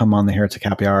able to come on the Heretic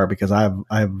Happy Hour, because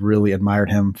I've really admired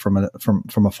him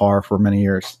from afar for many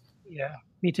years. Yeah,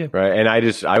 me too. Right. And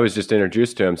I was just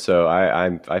introduced to him, so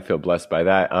I feel blessed by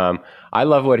that. I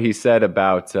love what he said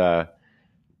about,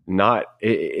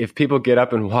 if people get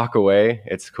up and walk away,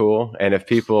 it's cool. And if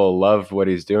people love what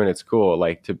he's doing, it's cool.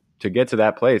 Like to get to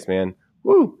that place, man.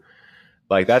 Woo.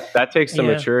 Like that takes some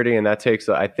maturity, and that takes,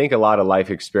 I think, a lot of life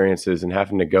experiences and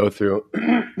having to go through,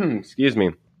 excuse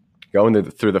me, going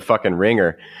through the fucking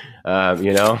ringer, Wow.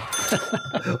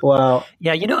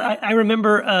 Yeah. I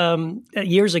remember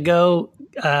years ago,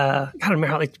 I don't remember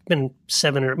how, it's been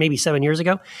 7 years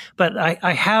ago, but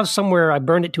I have somewhere, I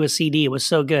burned it to a CD. It was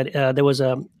so good. There was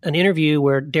an interview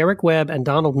where Derek Webb and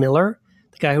Donald Miller,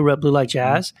 the guy who wrote Blue Like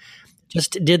Jazz,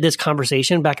 just did this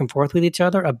conversation back and forth with each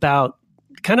other about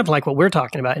kind of like what we're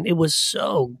talking about. And it was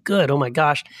so good. Oh my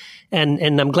gosh. And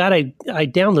I'm glad I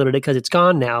downloaded it, because it's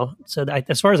gone now. So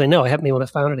as far as I know, I haven't been able to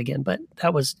find it again, but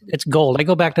it's gold. I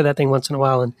go back to that thing once in a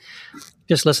while and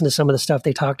just listen to some of the stuff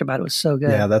they talked about. It was so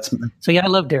good. Yeah. So yeah, I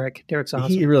love Derek. Derek's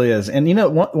awesome. He really is. And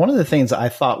one of the things I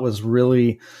thought was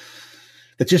really,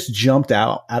 that just jumped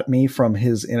out at me from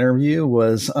his interview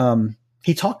was,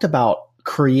 he talked about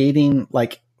creating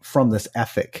like from this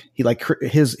ethic. He like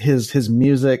his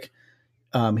music.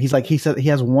 He said he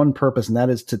has one purpose, and that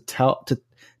is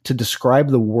to describe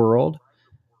the world.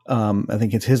 I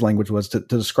think his language was to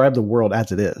describe the world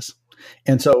as it is.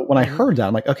 And so when I heard that,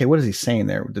 I'm like, okay, what is he saying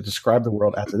there? To describe the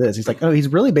world as it is. He's like, oh, he's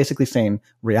really basically saying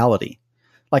reality.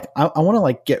 Like I want to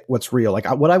like get what's real. Like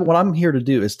what I'm here to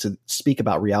do is to speak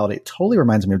about reality. It totally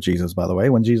reminds me of Jesus, by the way,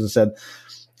 when Jesus said,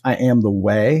 I am the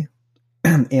way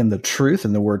and the truth,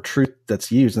 and the word truth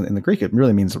that's used in the Greek, it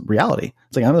really means reality.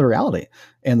 It's like, I'm the reality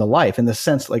and the life, in the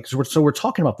sense, like, so we're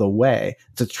talking about the way.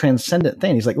 It's a transcendent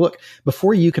thing. He's like, look,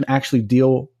 before you can actually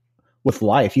deal with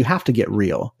life, you have to get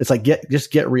real. It's like,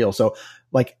 just get real. So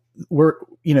like we're,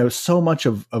 so much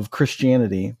of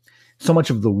Christianity, so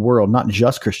much of the world, not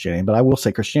just Christianity, but I will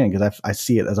say Christianity, because I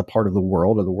see it as a part of the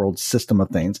world, or the world system of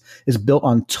things, is built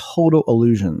on total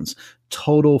illusions,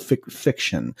 total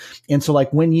fiction. And so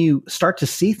like when you start to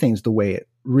see things the way it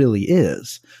really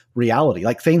is, reality,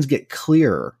 like things get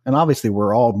clearer. And obviously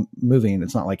we're all moving.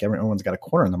 It's not like everyone's got a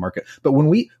corner in the market, but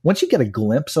once you get a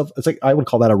glimpse of, it's like, I would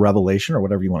call that a revelation, or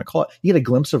whatever you want to call it. You get a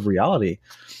glimpse of reality.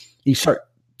 You start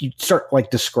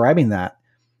like describing that.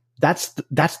 That's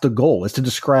the goal, is to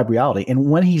describe reality. And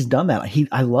when he's done that,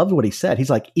 I loved what he said. He's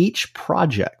like, each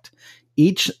project,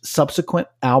 each subsequent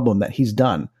album that he's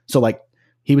done. So like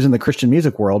he was in the Christian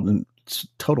music world, and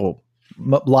a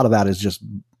lot of that is just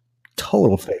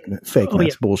total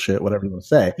fakeness, bullshit, whatever you want to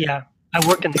say. Yeah. I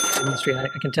work in the industry. I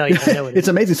can tell you, I know it. It's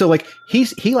amazing. So like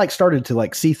he like started to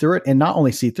like see through it, and not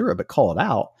only see through it, but call it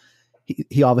out.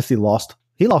 He obviously lost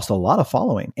a lot of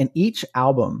following, and each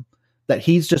album that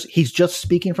he's just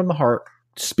speaking from the heart,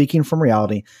 speaking from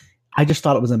reality. I just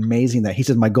thought it was amazing that he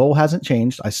said, my goal hasn't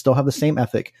changed. I still have the same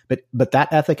ethic, but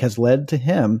that ethic has led to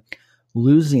him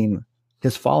losing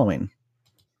his following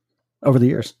over the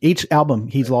years. Each album,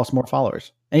 he's lost more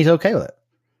followers, and he's okay with it.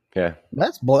 Yeah.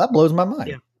 That blows my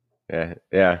mind.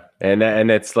 Yeah.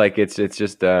 And it's like, it's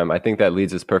just, I think that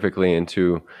leads us perfectly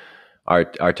into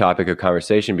our topic of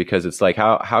conversation, because it's like,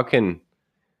 how can,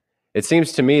 it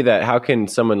seems to me that how can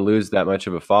someone lose that much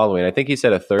of a following? I think he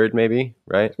said a third, maybe,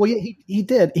 right? Well, yeah, he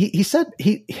did. He said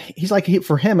he's like,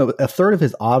 for him, a third of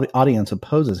his audience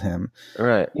opposes him.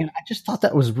 Right. And I just thought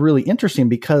that was really interesting,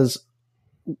 because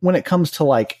when it comes to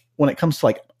like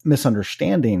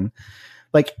misunderstanding,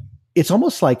 like it's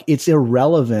almost like it's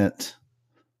irrelevant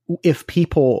if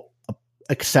people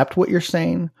accept what you're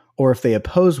saying or if they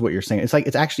oppose what you're saying. It's like,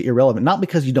 it's actually irrelevant, not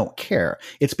because you don't care.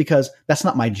 It's because that's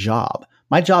not my job.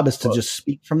 My job is to just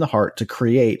speak from the heart, to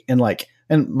create. And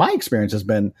my experience has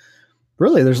been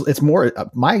really, it's more,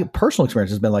 my personal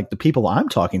experience has been like the people I'm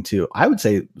talking to. I would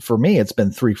say for me, it's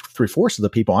been three-fourths of the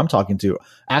people I'm talking to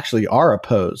actually are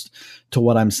opposed to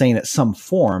what I'm saying at some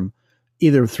form,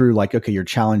 either through like, okay, you're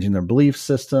challenging their belief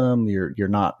system. You're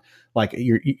not like,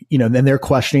 then they're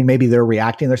questioning, maybe they're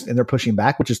reacting and they're pushing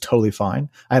back, which is totally fine.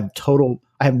 I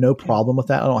have no problem with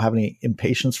that. I don't have any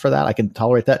impatience for that. I can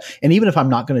tolerate that. And even if I'm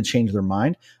not going to change their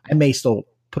mind, I may still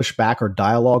push back or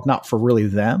dialogue, not for really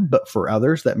them, but for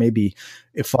others that may be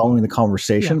following the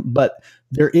conversation. Yeah. But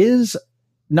there's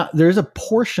a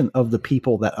portion of the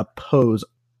people that oppose,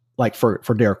 like for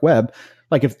Derek Webb,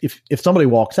 like if somebody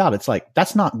walks out, it's like,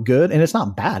 that's not good. And it's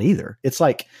not bad either. It's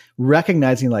like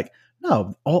recognizing like,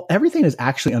 no, everything is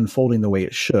actually unfolding the way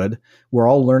it should. We're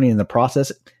all learning in the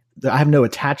process. I have no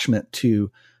attachment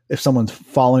to if someone's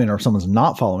following or someone's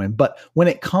not following. But when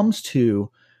it comes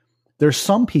to, there's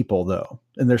some people though,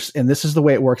 and this is the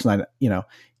way it works. And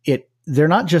they're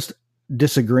not just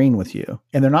disagreeing with you,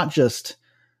 and they're not just,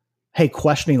 hey,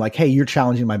 questioning like, hey, you're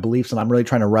challenging my beliefs and I'm really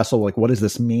trying to wrestle. Like, what does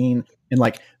this mean? And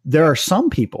like, there are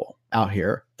some people out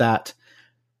here that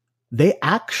they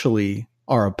actually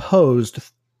are opposed,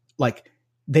 like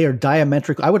they are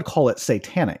diametric. I would call it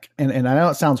satanic. And I know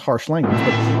it sounds harsh language, but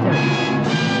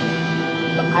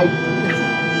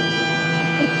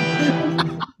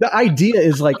the idea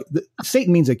is like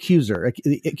Satan means accuser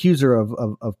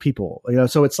of people,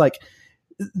 so it's like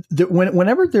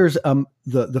whenever there's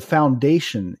the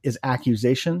foundation is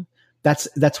accusation,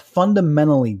 that's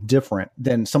fundamentally different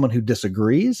than someone who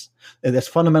disagrees. That's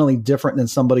fundamentally different than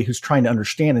somebody who's trying to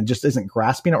understand and just isn't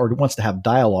grasping it or wants to have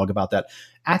dialogue about that.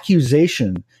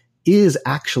 Accusation is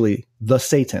actually the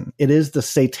Satan. It is the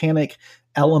satanic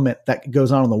element that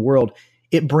goes on in the world.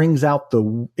 It brings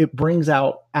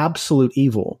out absolute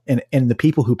evil in the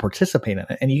people who participate in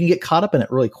it. And you can get caught up in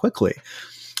it really quickly.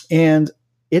 And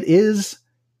it is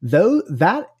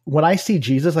when I see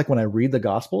Jesus, like when I read the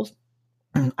Gospels,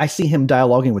 I see him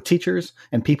dialoguing with teachers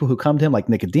and people who come to him, like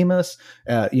Nicodemus,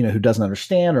 who doesn't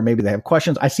understand, or maybe they have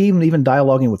questions. I see him even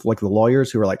dialoguing with like the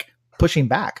lawyers who are like pushing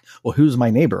back. Well, who's my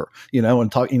neighbor?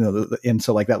 And talk, and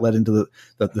so like that led into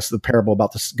the parable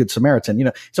about the Good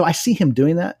Samaritan. So I see him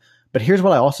doing that. But here's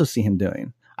what I also see him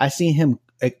doing. I see him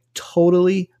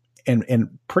totally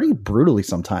and pretty brutally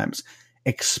sometimes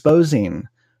exposing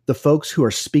the folks who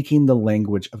are speaking the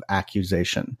language of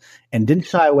accusation and didn't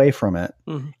shy away from it.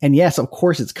 Mm-hmm. And yes, of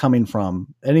course, it's coming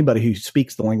from anybody who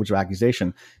speaks the language of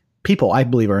accusation. People, I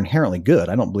believe, are inherently good.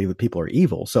 I don't believe that people are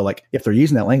evil. So like if they're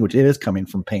using that language, it is coming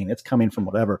from pain. It's coming from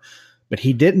whatever. But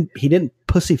he didn't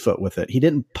pussyfoot with it. He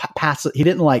didn't pass it. He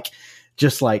didn't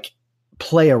just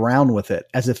play around with it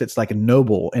as if it's like a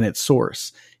noble in its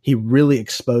source. He really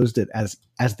exposed it as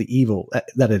the evil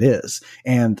that it is.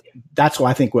 And that's why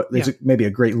I think there's maybe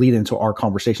a great lead into our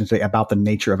conversation today about the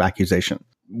nature of accusation.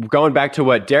 Going back to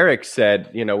what Derek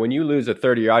said, when you lose a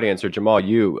third of your audience, or Jamal,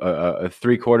 you,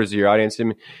 3/4 of your audience,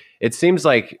 it seems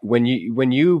like when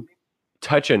you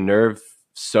touch a nerve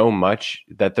so much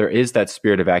that there is that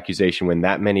spirit of accusation when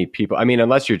that many people,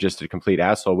 unless you're just a complete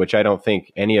asshole, which I don't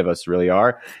think any of us really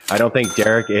are. I don't think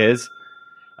Derek is.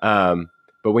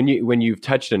 But when you've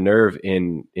touched a nerve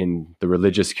in the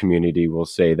religious community, we'll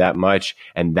say that much,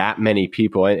 and that many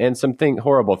people, and some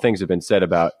horrible things have been said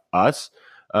about us,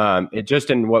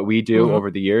 just in what we do over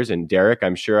the years. And Derek,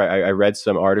 I'm sure I read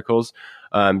some articles,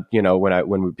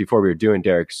 before we were doing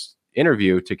Derek's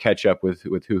interview to catch up with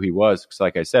who he was, because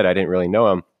like I said, I didn't really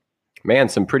know him. Man,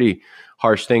 some pretty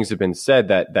harsh things have been said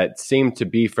that seem to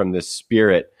be from this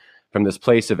spirit, from this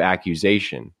place of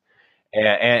accusation,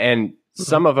 and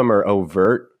some of them are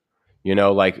overt,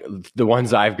 like the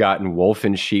ones I've gotten, wolf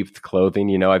in sheep's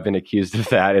clothing. I've been accused of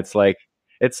that. It's like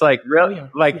really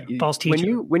false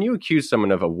teacher. When you accuse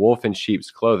someone of a wolf in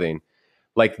sheep's clothing,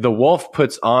 like the wolf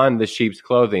puts on the sheep's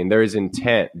clothing, there is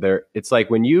intent there. It's like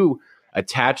when you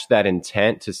attach that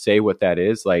intent to say what that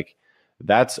is, like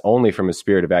that's only from a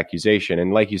spirit of accusation.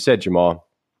 And like you said, Jamal,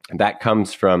 that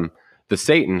comes from the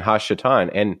Satan,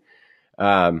 Hashatan. And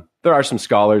there are some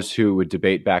scholars who would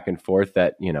debate back and forth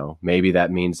that, maybe that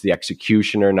means the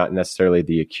executioner, not necessarily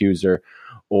the accuser,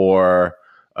 or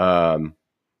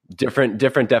different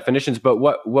definitions. But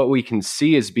what we can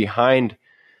see is behind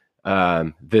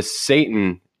this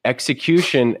Satan,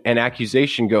 execution and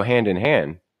accusation go hand in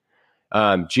hand.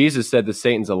 Jesus said that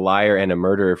Satan's a liar and a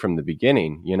murderer from the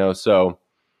beginning, so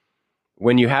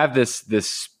when you have this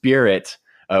spirit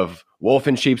of wolf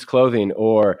in sheep's clothing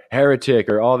or heretic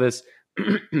or all this,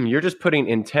 you're just putting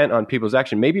intent on people's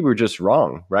action. Maybe we're just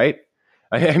wrong, right?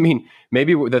 I mean,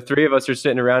 maybe the three of us are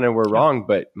sitting around and we're wrong,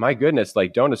 but my goodness,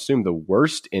 like, don't assume the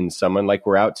worst in someone, like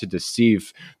we're out to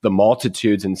deceive the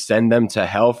multitudes and send them to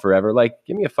hell forever. Like,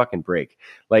 give me a fucking break.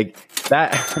 Like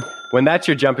that, when that's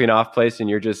your jumping off place and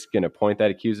you're just going to point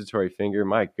that accusatory finger,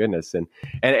 my goodness.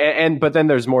 But then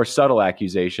there's more subtle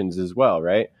accusations as well,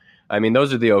 right? I mean,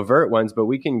 those are the overt ones, but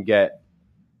we can get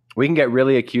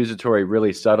really accusatory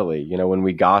really subtly, when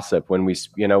we gossip, when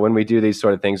we do these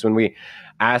sort of things, when we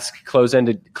ask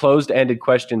closed-ended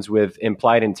questions with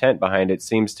implied intent behind it,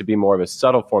 seems to be more of a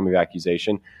subtle form of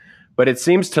accusation, but it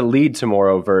seems to lead to more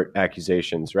overt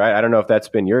accusations, right? I don't know if that's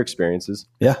been your experiences.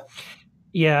 Yeah,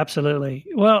 absolutely.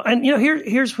 Well, and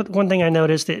here's one thing I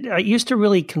noticed that it used to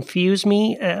really confuse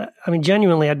me.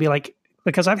 Genuinely, I'd be like,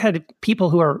 because I've had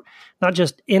people who are not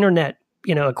just internet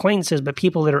acquaintances, but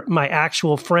people that are my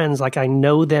actual friends, like I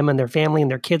know them and their family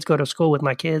and their kids go to school with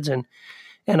my kids. And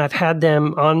I've had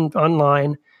them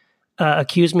online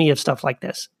accuse me of stuff like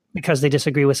this because they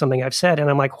disagree with something I've said. And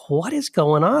I'm like, what is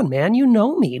going on, man? You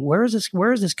know me. Where is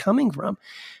this coming from?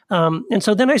 And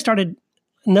so then I started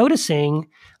noticing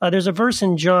there's a verse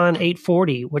in John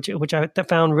 8:40, which I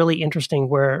found really interesting,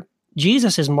 where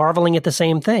Jesus is marveling at the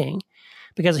same thing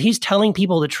because he's telling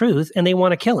people the truth and they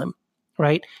want to kill him.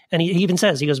 Right. And he even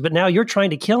says, he goes, but now you're trying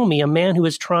to kill me, a man who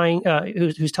is trying,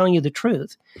 who's telling you the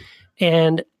truth.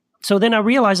 And so then I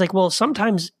realized, like, well,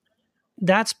 sometimes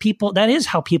that is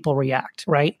how people react,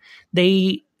 right?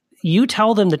 You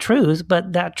tell them the truth,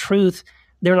 but that truth,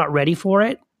 they're not ready for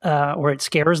it, or it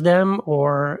scares them,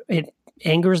 or it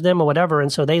angers them, or whatever.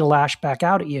 And so they lash back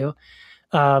out at you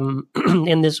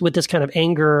with this kind of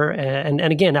anger. And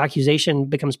again, accusation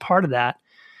becomes part of that.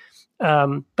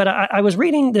 But I was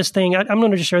reading this thing. I'm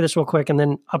going to just share this real quick, and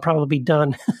then I'll probably be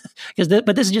done.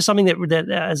 But this is just something that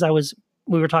as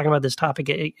we were talking about this topic,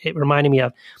 it reminded me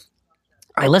of.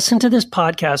 I listened to this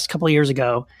podcast a couple of years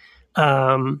ago,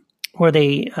 where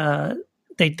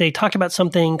they talked about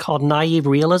something called naive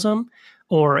realism,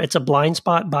 or it's a blind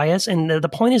spot bias. And the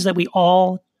point is that we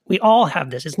all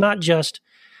have this. It's not just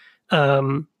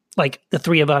like the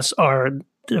three of us are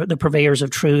the purveyors of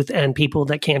truth, and people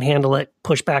that can't handle it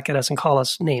push back at us and call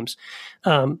us names.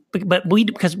 But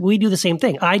because we do the same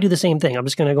thing. I do the same thing. I'm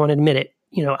just going to go and admit it.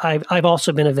 I've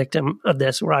also been a victim of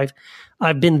this, where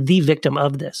I've been the victim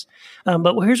of this.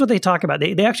 But here's what they talk about.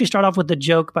 They actually start off with the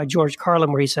joke by George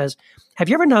Carlin, where he says, have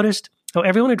you ever noticed how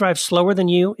everyone who drives slower than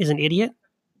you is an idiot,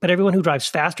 but everyone who drives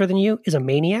faster than you is a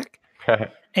maniac?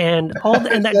 And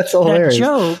that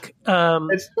joke,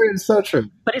 it's so true.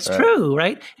 But it's true,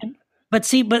 right? But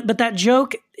that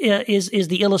joke is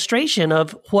the illustration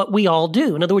of what we all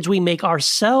do. In other words, we make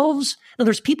ourselves. In other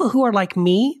words, people who are like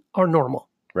me are normal.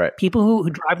 Right. People who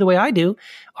drive the way I do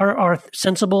are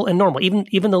sensible and normal.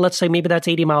 Even though, let's say, maybe that's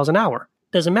 80 miles an hour,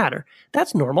 doesn't matter.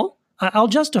 That's normal. I'll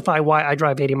justify why I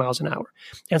drive 80 miles an hour.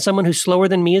 And someone who's slower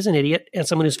than me is an idiot, and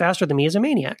someone who's faster than me is a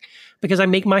maniac, because I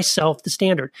make myself the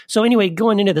standard. So anyway,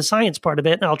 going into the science part of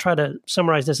it, and I'll try to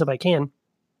summarize this if I can.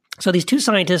 So these two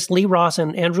scientists, Lee Ross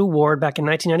and Andrew Ward, back in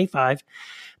 1995,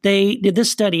 they did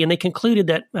this study, and they concluded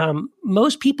that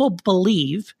most people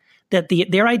believe that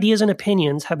their ideas and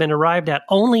opinions have been arrived at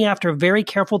only after very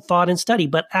careful thought and study,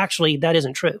 but actually that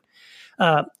isn't true.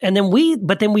 And then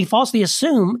we falsely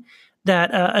assume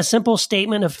that a simple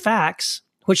statement of facts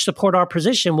which support our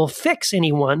position will fix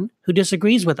anyone who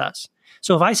disagrees with us.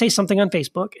 So if I say something on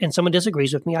Facebook and someone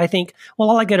disagrees with me, I think, well,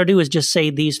 all I got to do is just say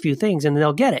these few things and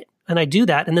they'll get it. And I do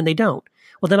that, and then they don't.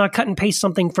 Well, then I'll cut and paste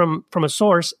something from a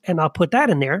source, and I'll put that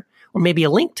in there, or maybe a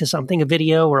link to something, a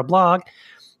video or a blog.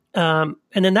 And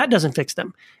then that doesn't fix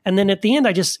them. And then at the end,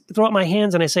 I just throw up my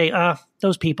hands and I say,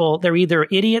 those people, they're either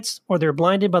idiots, or they're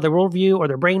blinded by their worldview, or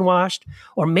they're brainwashed,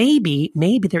 or maybe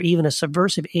they're even a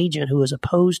subversive agent who is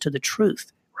opposed to the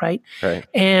truth, right? Right.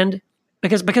 And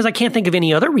because I can't think of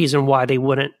any other reason why they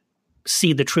wouldn't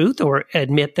see the truth or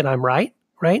admit that I'm right?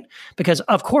 Because,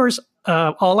 of course,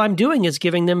 all I'm doing is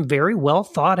giving them very well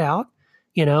thought out,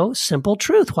 simple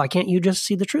truth. Why can't you just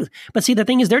see the truth? But see, the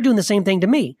thing is, they're doing the same thing to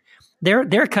me.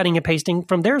 They're cutting and pasting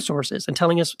from their sources and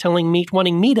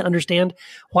wanting me to understand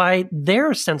why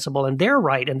they're sensible and they're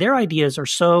right and their ideas are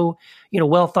so,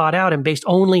 well thought out and based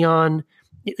only on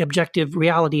objective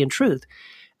reality and truth.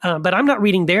 But I'm not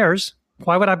reading theirs.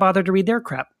 Why would I bother to read their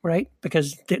crap, right?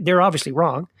 Because they're obviously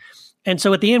wrong. And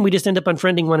so at the end, we just end up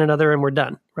unfriending one another and we're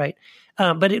done, right?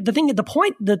 But the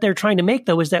point that they're trying to make,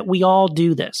 though, is that we all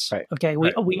do this, right. Okay?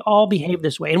 We all behave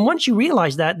this way. And once you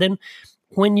realize that, then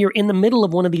when you're in the middle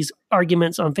of one of these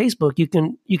arguments on Facebook,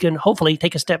 you can hopefully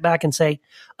take a step back and say,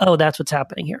 oh, that's what's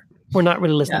happening here. We're not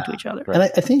really listening to each other. And I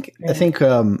think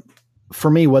for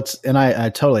me,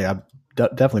 I've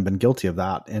definitely been guilty of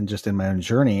that and just in my own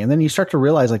journey. And then you start to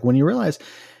realize, like when you realize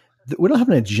that we don't have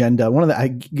an agenda,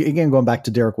 again, going back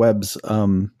to Derek Webb's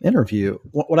interview,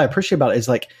 what I appreciate about it is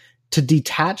like to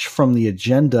detach from the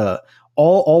agenda.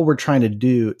 All we're trying to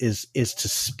do is to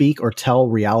speak or tell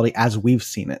reality as we've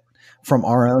seen it from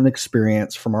our own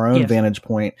experience, from our own vantage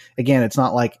point. Again, it's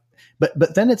not like,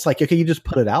 but then it's like, okay, you just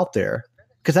put it out there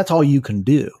because that's all you can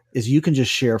do is you can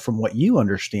just share from what you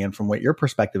understand, from what your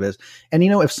perspective is. And,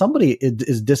 if somebody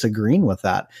is disagreeing with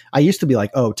that, I used to be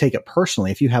like, oh, take it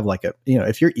personally. If you have like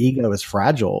if your ego is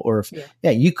fragile or if,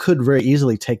 you could very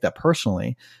easily take that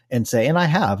personally and say, and I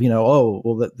have, oh,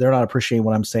 well, they're not appreciating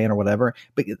what I'm saying or whatever,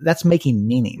 but that's making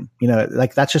meaning,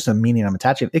 like that's just a meaning I'm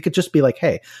attaching. It could just be like,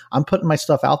 hey, I'm putting my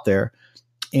stuff out there.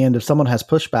 And if someone has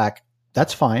pushback,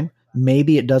 that's fine.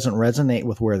 Maybe it doesn't resonate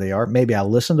with where they are. Maybe I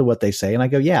listen to what they say and I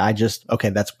go, yeah,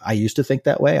 I used to think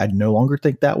that way. I no longer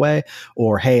think that way.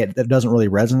 Or, hey, that doesn't really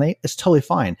resonate. It's totally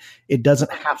fine. It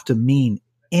doesn't have to mean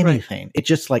anything. Right. It's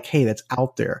just like, hey, that's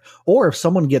out there. Or if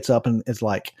someone gets up and is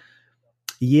like,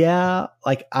 yeah,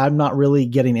 like I'm not really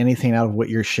getting anything out of what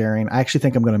you're sharing. I actually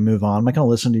think I'm going to move on. I'm not going to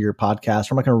listen to your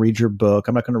podcast. I'm not going to read your book.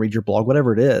 I'm not going to read your blog,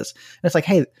 whatever it is. And it's like,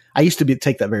 hey, I used to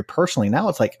take that very personally. Now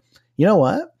it's like, you know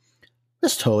what?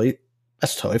 That's totally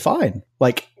fine.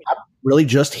 Like I'm really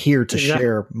just here to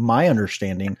share my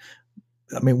understanding.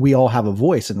 I mean, we all have a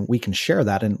voice and we can share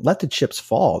that and let the chips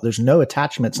fall. There's no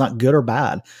attachment. It's not good or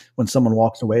bad when someone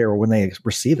walks away or when they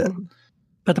receive it.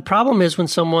 But the problem is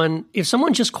if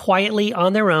someone just quietly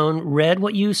on their own read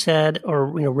what you said or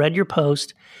read your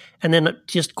post and then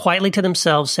just quietly to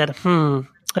themselves said,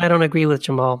 I don't agree with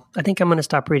Jamal. I think I'm going to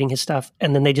stop reading his stuff.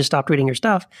 And then they just stopped reading your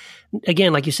stuff.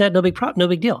 Again, like you said, no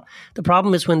big deal. The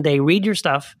problem is when they read your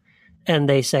stuff and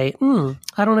they say,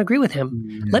 I don't agree with him.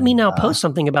 Yeah. Let me now post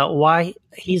something about why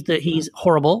he's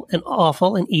horrible and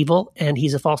awful and evil and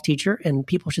he's a false teacher and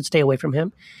people should stay away from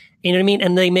him. You know what I mean?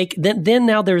 And they make then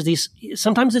now there's these.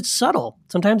 Sometimes it's subtle.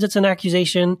 Sometimes it's an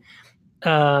accusation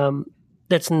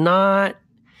that's not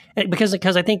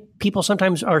because I think people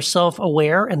sometimes are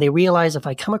self-aware and they realize if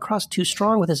I come across too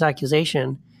strong with this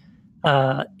accusation,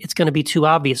 it's going to be too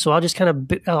obvious. So I'll just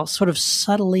I'll sort of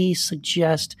subtly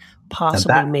suggest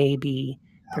possibly maybe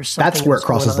there's something. That's where it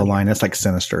crosses the line. That's like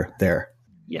sinister there.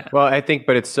 Yeah. Well, I think,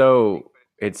 but it's so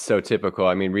typical.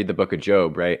 I mean, read the book of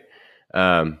Job, right?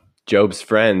 Job's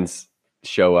friends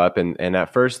show up and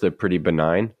at first they're pretty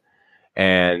benign.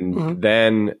 And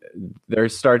then there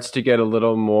starts to get a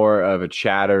little more of a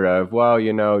chatter of, well,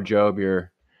 Job,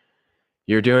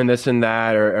 you're doing this and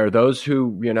that, or those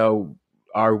who,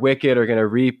 are wicked are going to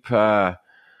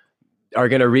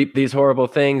reap these horrible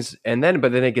things. But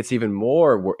then it gets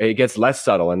it gets less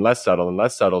subtle and less subtle and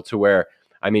less subtle to where,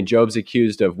 I mean, Job's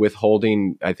accused of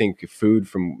withholding, I think, food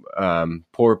from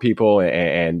poor people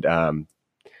and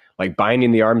like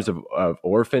binding the arms of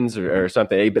orphans or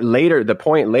something. But the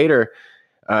point later,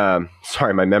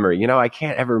 sorry, my memory, I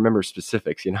can't ever remember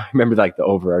specifics. I remember like the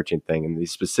overarching thing and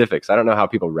these specifics. I don't know how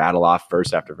people rattle off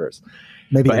verse after verse.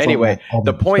 Maybe. But anyway,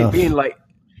 the point stuff. Being like,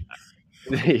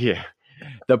 yeah,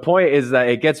 the point is that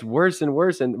it gets worse and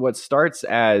worse. And what starts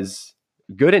as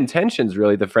good intentions,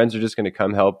 really, the friends are just going to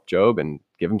come help Job and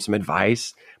give him some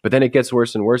advice. But then it gets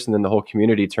worse and worse. And then the whole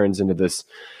community turns into this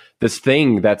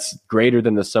thing that's greater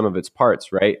than the sum of its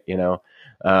parts, right?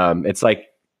 It's like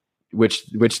which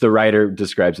the writer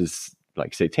describes as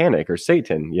like satanic or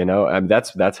Satan.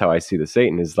 That's how I see the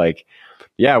Satan is like,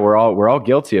 yeah, we're all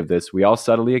guilty of this. We all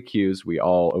subtly accuse, we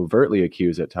all overtly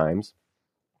accuse at times.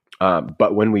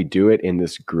 But when we do it in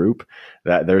this group,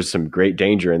 that there's some great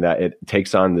danger in that it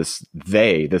takes on this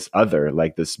other,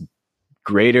 like this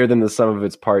greater than the sum of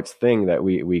its parts thing that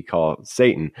we call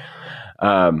Satan.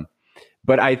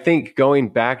 But I think going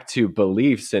back to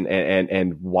beliefs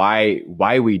and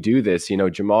why we do this,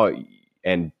 Jamal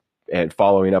and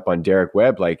following up on Derek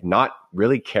Webb, like not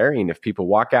really caring if people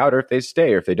walk out or if they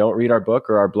stay or if they don't read our book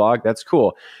or our blog, that's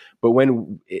cool. But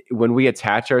when we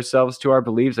attach ourselves to our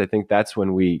beliefs, I think that's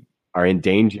when we are in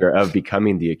danger of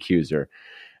becoming the accuser.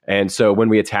 And so when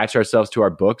we attach ourselves to our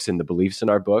books and the beliefs in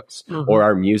our books or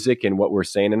our music and what we're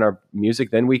saying in our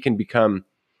music, then we can become,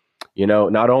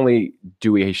 not only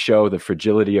do we show the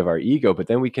fragility of our ego, but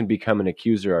then we can become an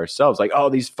accuser ourselves. Like, oh,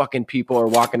 these fucking people are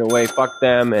walking away. Fuck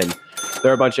them. And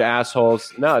they're a bunch of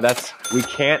assholes. No, we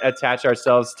can't attach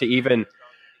ourselves to even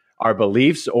our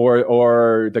beliefs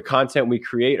or the content we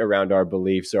create around our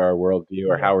beliefs or our worldview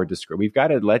or how we're described. We've got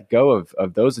to let go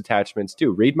of those attachments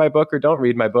too. Read my book or don't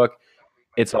read my book.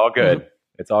 It's all good.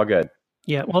 It's all good.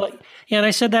 Yeah. Well, yeah. And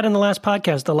I said that in the last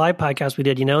podcast, the live podcast we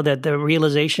did, that the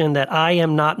realization that I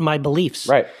am not my beliefs.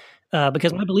 Right.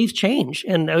 Because my beliefs change.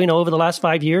 And, over the last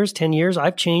 5 years, 10 years,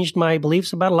 I've changed my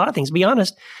beliefs about a lot of things. To be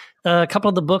honest, a couple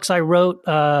of the books I wrote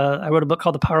a book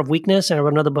called The Power of Weakness, and I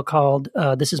wrote another book called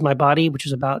This Is My Body, which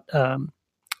is about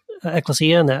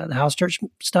ecclesia and the house church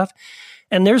stuff.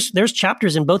 And there's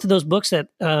chapters in both of those books that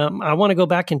I want to go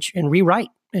back and rewrite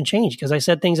and change, because I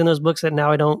said things in those books that now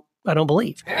I don't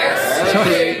believe. So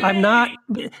I'm not.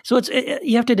 So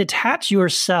you have to detach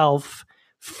yourself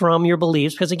from your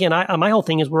beliefs, because again, my whole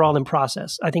thing is we're all in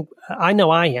process. I think I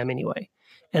know I am anyway,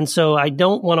 and so I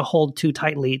don't want to hold too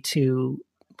tightly to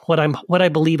what I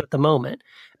believe at the moment,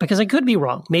 because I could be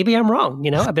wrong. Maybe I'm wrong.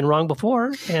 I've been wrong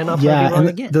before, and I'll probably be wrong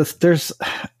again. There's,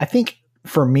 I think,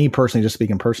 for me personally, just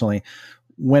speaking personally,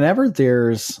 whenever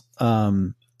there's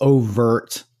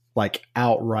overt, like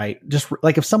outright, just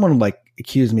like if someone like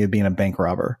accused me of being a bank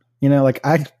robber,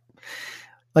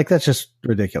 that's just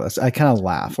ridiculous. I kind of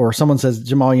laugh. Or someone says,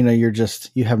 Jamal,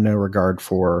 you have no regard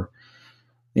for,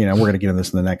 we're going to get into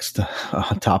this in the next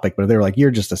topic, but they're like, you're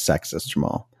just a sexist,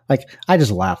 Jamal. Like, I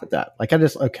just laugh at that. Like,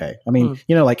 okay. I mean,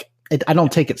 I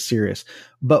don't take it serious,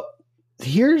 but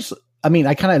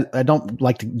I don't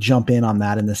like to jump in on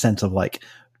that in the sense of like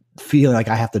feeling like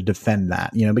I have to defend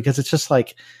that, because it's just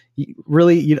like,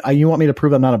 really, you want me to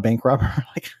prove I'm not a bank robber?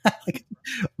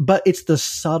 But it's the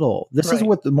subtle. This is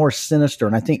what the more sinister.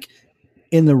 And I think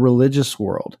in the religious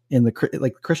world, in the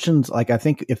Christians, like I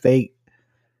think if they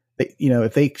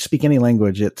speak any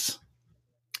language, it's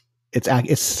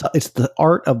the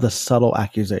art of the subtle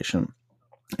accusation.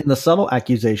 And the subtle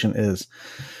accusation is,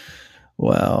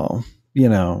 well,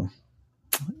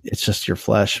 it's just your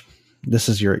flesh. This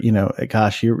is your,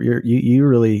 gosh, you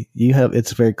have,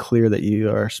 it's very clear that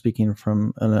you are speaking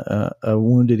from a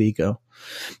wounded ego,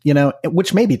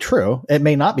 which may be true. It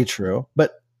may not be true,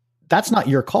 but that's not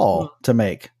your call to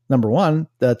make. Number one,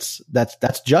 that's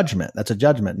judgment. That's a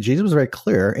judgment. Jesus was very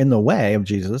clear in the way of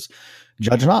Jesus,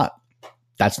 judge not.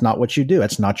 That's not what you do.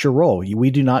 That's not your role.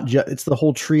 We do not judge. It's the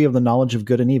whole tree of the knowledge of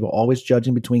good and evil, always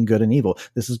judging between good and evil.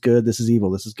 This is good. This is evil.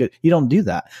 This is good. You don't do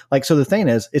that. So the thing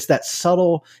is, it's that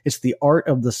subtle, it's the art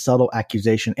of the subtle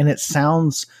accusation. And it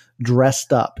sounds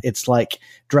dressed up. It's like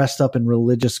dressed up in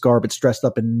religious garb. It's dressed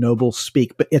up in noble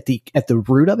speak. But at the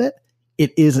root of it,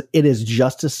 it is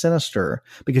just as sinister,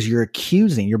 because you're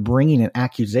bringing an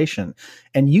accusation,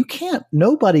 and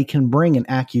nobody can bring an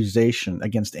accusation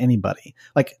against anybody.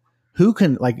 Who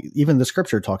can, even the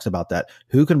scripture talks about that.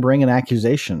 Who can bring an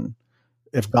accusation?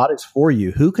 If God is for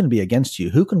you, who can be against you?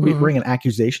 Who can bring an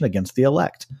accusation against the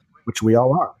elect, which we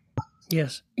all are?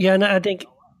 Yes. Yeah. And I think,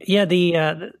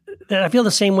 I feel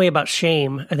the same way about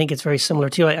shame. I think it's very similar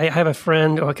too. I have a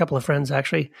friend, or a couple of friends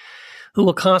actually, who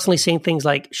will constantly say things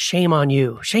like, shame on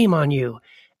you, shame on you.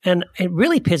 And it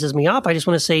really pisses me off. I just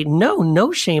want to say,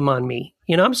 no shame on me.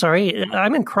 I'm sorry.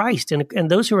 I'm in Christ.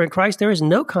 And those who are in Christ, there is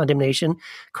no condemnation.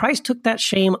 Christ took that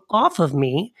shame off of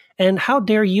me. And how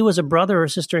dare you as a brother or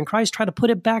sister in Christ try to put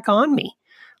it back on me?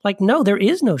 No, there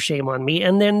is no shame on me.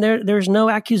 And then there's no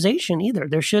accusation either.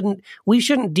 We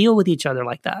shouldn't deal with each other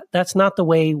like that. That's not the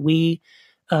way we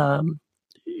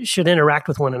should interact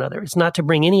with one another. It's not to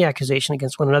bring any accusation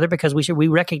against one another, because we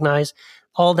recognize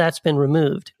all that's been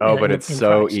removed. Oh, but it's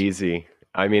so easy.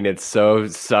 I mean, it's so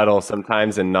subtle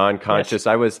sometimes and non-conscious.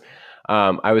 Yes.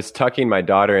 I was tucking my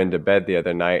daughter into bed the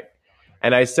other night,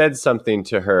 and I said something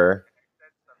to her,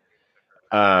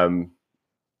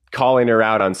 calling her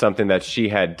out on something that she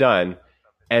had done.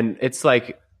 And it's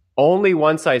like, only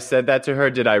once I said that to her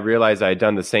did I realize I had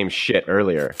done the same shit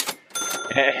earlier.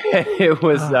 And it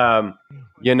was,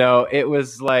 it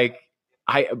was like,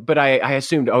 I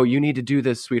assumed, oh, you need to do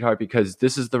this, sweetheart, because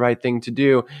this is the right thing to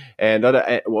do. And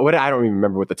I don't even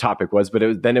remember what the topic was, but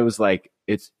it was like,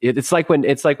 it's like when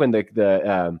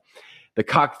the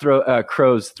cock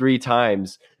crows 3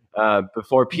 times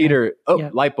before Peter,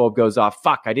 light bulb goes off.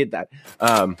 Fuck, I did that.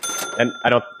 And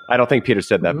I don't think Peter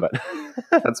said that, but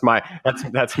that's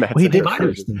Matt's. Well, he did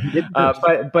first.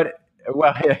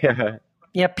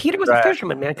 Yeah, Peter was a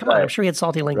fisherman, man. Come on, I'm sure he had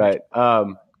salty language.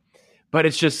 Right. but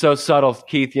it's just so subtle,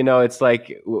 Keith. You know, it's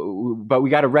like, but we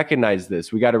got to recognize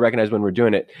this. We got to recognize when we're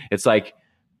doing it. It's like,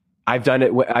 I've done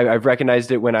it. I've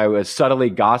recognized it when I was subtly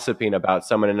gossiping about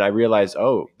someone, and I realized,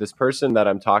 oh, this person that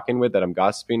I'm talking with, that I'm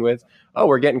gossiping with, oh,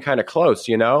 we're getting kind of close.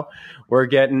 You know, we're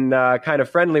getting kind of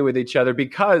friendly with each other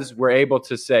because we're able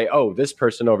to say, oh, this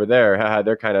person over there,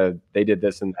 they did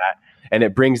this and that, and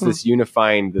it brings this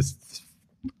unifying, this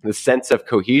sense of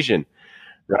cohesion,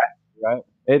 right.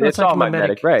 It's like all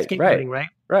magnetic, right.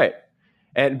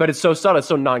 But it's so subtle, it's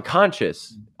so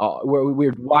non-conscious.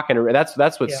 We're walking around.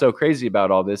 That's what's so crazy about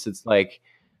all this. It's like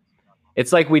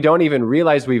we don't even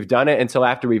realize we've done it until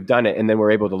after we've done it, and then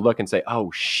we're able to look and say,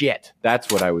 "Oh shit,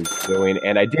 that's what I was doing,"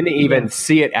 and I didn't even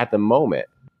see it at the moment.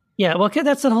 Yeah, well,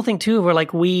 that's the whole thing too. Where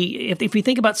like if we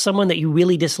think about someone that you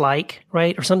really dislike,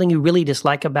 right, or something you really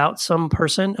dislike about some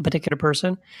person, a particular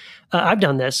person, I've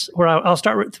done this where I'll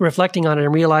start reflecting on it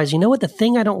and realize, you know what, the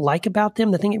thing I don't like about them,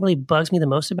 the thing that really bugs me the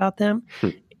most about them,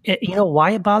 you know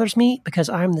why it bothers me? Because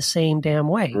I'm the same damn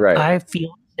way. Right. I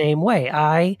feel the same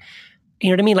way. You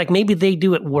know what I mean? Like maybe they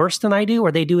do it worse than I do,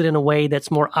 or they do it in a way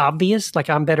that's more obvious. Like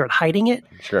I'm better at hiding it.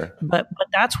 Sure. But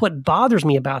that's what bothers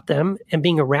me about them and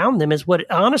being around them is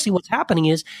what's happening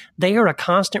is they are a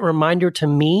constant reminder to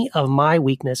me of my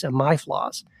weakness and my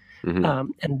flaws.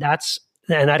 Mm-hmm.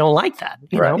 And I don't like that.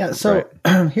 You know? Yeah. So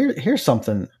here's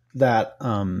something that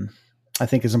I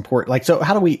think is important. Like, so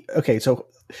how do we? Okay. So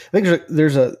I think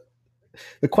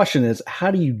the question is, how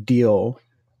do you deal?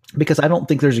 Because I don't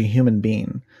think there's a human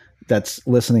being that's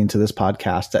listening to this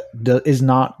podcast that is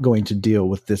not going to deal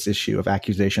with this issue of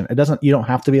accusation. You don't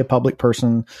have to be a public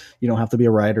person. You don't have to be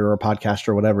a writer or a podcaster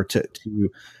or whatever to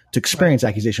experience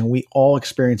accusation. We all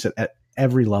experience it at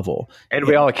every level. And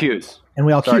we all accuse. And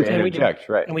we all accuse. And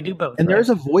we do both. And there's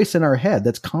a voice in our head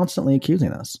that's constantly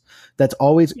accusing us, that's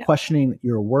always questioning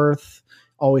your worth,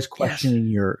 always questioning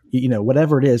your,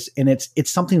 whatever it is. And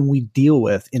it's something we deal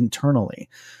with internally.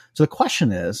 So the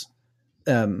question is,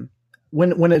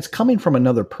 when it's coming from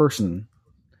another person,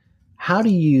 how do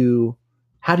you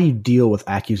deal with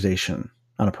accusation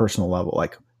on a personal level?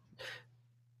 Like,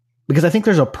 because I think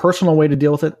there's a personal way to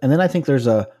deal with it, and then I think there's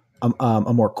a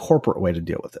more corporate way to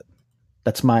deal with it.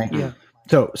 That's my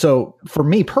So for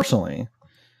me personally,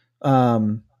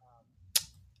 I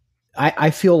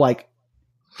feel like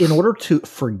in order to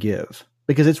forgive,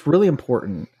 because it's really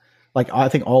important. Like, I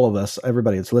think all of us,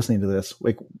 everybody that's listening to this,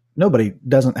 like, nobody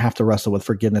doesn't have to wrestle with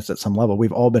forgiveness at some level.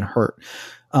 We've all been hurt.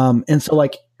 And so,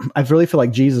 like, I really feel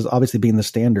like Jesus, obviously being the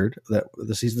standard,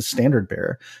 he's the standard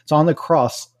bearer. So on the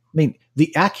cross, I mean,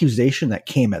 the accusation that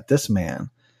came at this man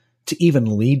to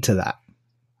even lead to that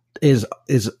is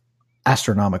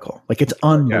astronomical. Like, it's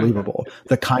unbelievable,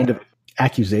 the kind of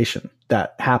accusation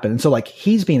that happened. And so, like,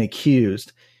 he's being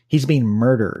accused, he's being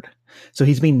murdered. So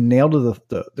he's being nailed to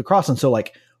the cross. And so,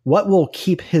 like, what will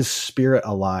keep his spirit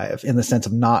alive in the sense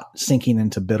of not sinking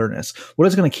into bitterness? What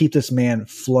is going to keep this man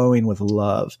flowing with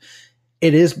love?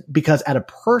 It is because at a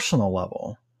personal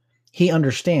level, he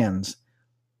understands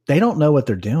they don't know what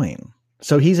they're doing.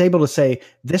 So he's able to say,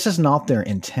 this is not their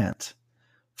intent.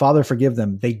 Father, forgive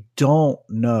them. They don't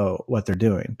know what they're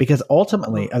doing. Because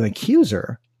ultimately, an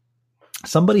accuser,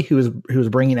 somebody who is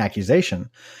bringing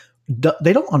accusation,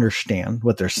 they don't understand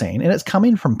what they're saying, and it's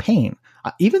coming from pain.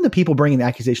 Even the people bringing the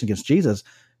accusation against Jesus,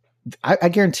 I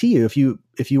guarantee you, if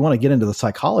you want to get into the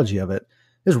psychology of it,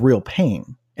 there's real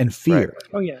pain and fear.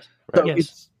 Right. Oh yes.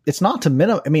 So it's not to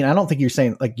minimize. I mean, I don't think you're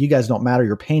saying like you guys don't matter,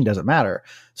 your pain doesn't matter.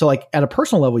 So like at a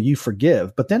personal level, you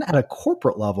forgive, but then at a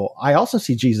corporate level, I also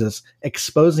see Jesus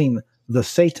exposing the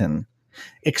Satan,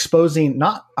 exposing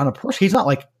not on a person. He's not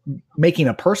like making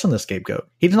a person the scapegoat.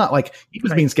 He's not like he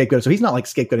was being scapegoated, so he's not like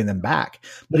scapegoating them back,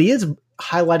 but he is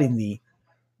highlighting the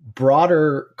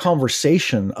broader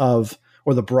conversation of,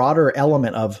 or the broader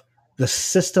element of the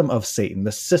system of Satan,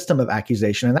 the system of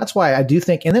accusation. And that's why I do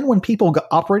think, and then when people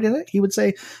operate in it, he would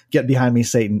say, get behind me,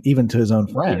 Satan, even to his own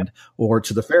friend or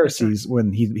to the Pharisees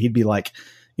when he'd be like,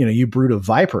 you brood of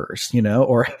vipers,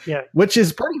 or which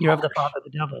is pretty, you have the father of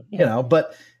the devil,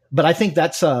 but I think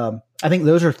that's, I think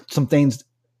those are some things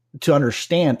to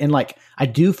understand. And like, I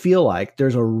do feel like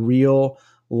there's a real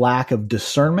lack of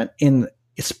discernment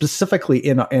specifically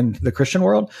in the Christian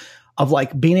world of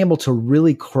like being able to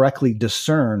really correctly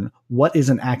discern what is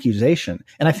an accusation.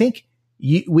 And I think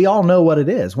we all know what it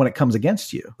is when it comes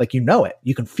against you. Like,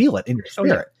 you can feel it in your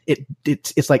spirit.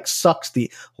 It's like sucks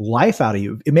the life out of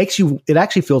you. It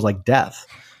actually feels like death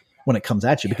when it comes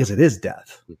at you because it is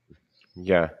death.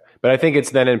 Yeah. But I think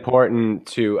it's then important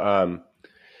to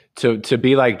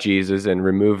be like Jesus and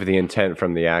remove the intent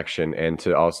from the action, and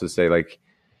to also say, like,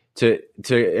 to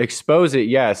expose it,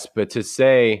 yes, but to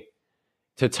say,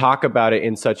 to talk about it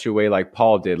in such a way like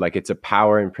Paul did, like it's a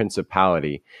power and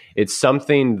principality. It's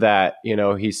something that, you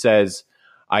know, he says,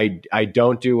 I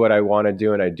don't do what I want to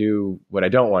do and I do what I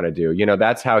don't want to do. You know,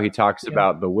 that's how he talks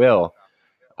about the will,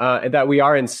 and that we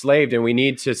are enslaved, and we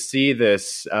need to see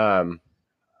this,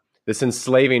 this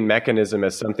enslaving mechanism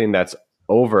as something that's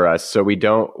over us. So we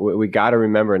got to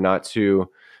remember not to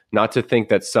think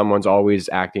that someone's always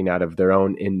acting out of their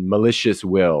own malicious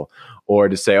will, or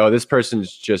to say, oh, this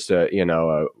person's just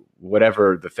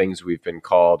whatever the things we've been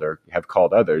called or have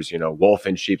called others, you know, wolf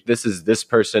in sheep. This is this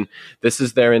person. This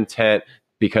is their intent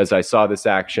because I saw this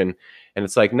action. And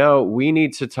it's like, no, we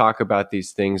need to talk about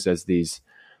these things as these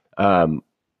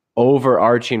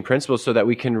overarching principles so that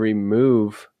we can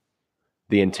remove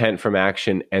the intent from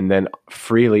action and then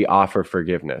freely offer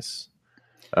forgiveness.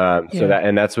 So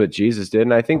that's what Jesus did.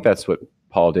 And I think that's what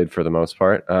Paul did for the most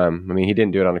part. I mean, he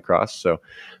didn't do it on the cross.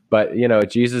 But you know,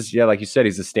 Jesus, like you said,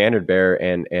 he's the standard bearer,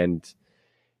 and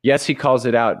yes, he calls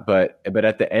it out, but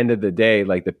at the end of the day,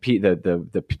 like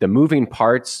the moving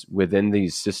parts within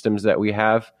these systems that we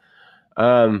have,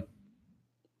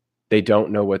 they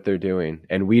don't know what they're doing,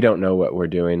 and we don't know what we're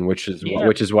doing, which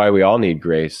is why we all need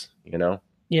grace, you know?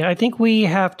 Yeah, I think we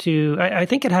have to, I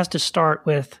think it has to start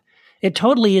with, it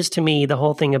totally is to me, the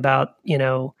whole thing about, you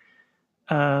know,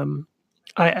 I'm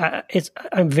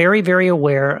very, very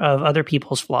aware of other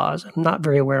people's flaws. I'm not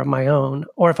very aware of my own,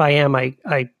 or if I am, I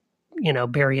you know,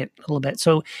 bury it a little bit.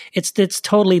 So it's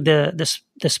totally the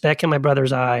speck in my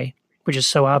brother's eye, which is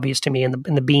so obvious to me, in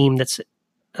the beam that's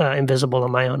invisible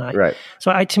in my own eye. Right.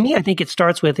 So I think it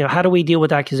starts with, you know, how do we deal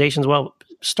with accusations? Well,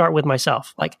 start with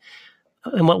myself. Like,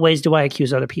 in what ways do I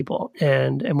accuse other people,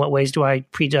 and in what ways do I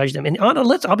prejudge them? And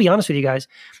I'll be honest with you guys.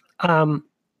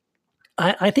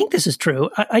 I think this is true.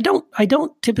 I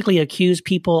don't typically accuse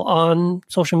people on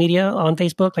social media, on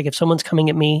Facebook. Like if someone's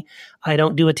coming at me, I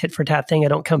don't do a tit for tat thing. I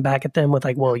don't come back at them with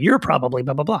like, well, you're probably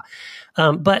blah, blah,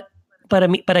 blah. But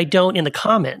I don't in the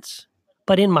comments,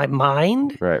 but in my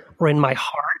mind, right, or in my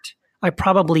heart, I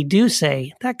probably do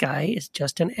say that guy is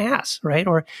just an ass, right?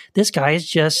 Or this guy is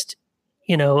just,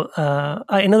 you know,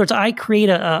 in other words, I create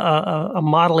a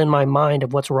model in my mind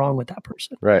of what's wrong with that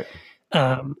person. Right.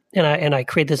 And I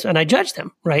create this, and I judge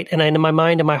them, right? And in my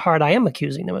mind and my heart, I am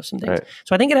accusing them of some things. Right.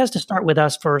 So I think it has to start with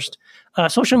us first.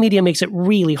 Social media makes it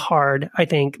really hard. I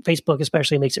think Facebook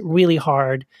especially makes it really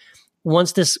hard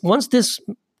once this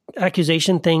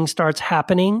accusation thing starts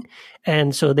happening.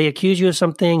 And so they accuse you of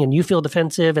something and you feel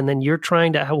defensive, and then you're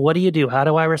trying to, what do you do? How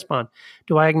do I respond?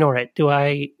 Do I ignore it? Do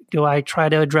I try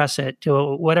to address it?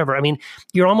 Do whatever? I mean,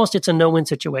 it's a no-win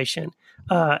situation.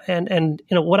 And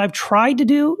you know, what I've tried to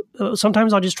do,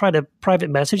 sometimes I'll just try to private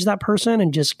message that person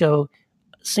and just go,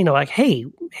 you know, like, hey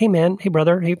man, hey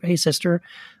brother, hey sister,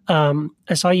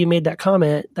 I saw you made that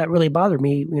comment that really bothered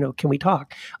me. You know, can we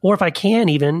talk? Or if I can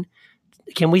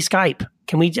we Skype?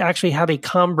 Can we actually have a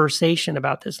conversation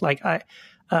about this? Like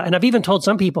and I've even told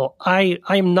some people, I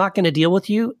am not going to deal with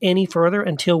you any further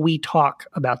until we talk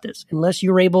about this. Unless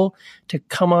you're able to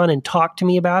come on and talk to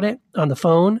me about it on the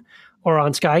phone or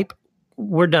on Skype,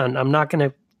 we're done. I'm not going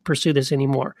to pursue this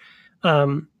anymore.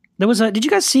 Did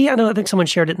you guys see, I think someone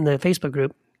shared it in the Facebook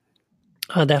group,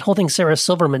 that whole thing Sarah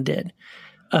Silverman did,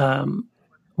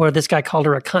 where this guy called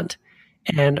her a cunt.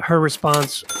 And her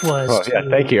response was,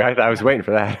 thank you. I was waiting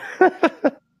for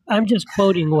that. I'm just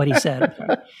quoting what he said.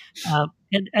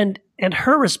 And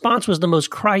her response was the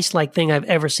most Christ-like thing I've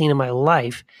ever seen in my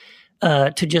life,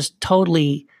 to just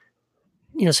totally,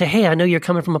 you know, say, hey, I know you're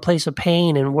coming from a place of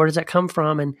pain, and where does that come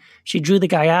from? And she drew the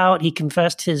guy out. He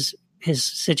confessed his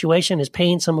situation, his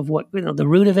pain, some of what, you know, the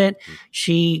root of it.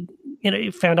 She, you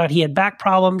know, found out he had back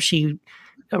problems. She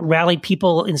rallied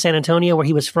people in San Antonio, where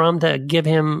he was from, to give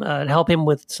him, help him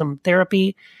with some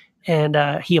therapy. And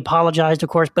he apologized, of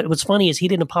course. But what's funny is he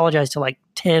didn't apologize to like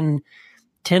 10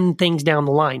 things down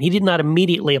the line. He did not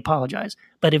immediately apologize,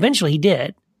 but eventually he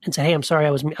did and say, hey, I'm sorry,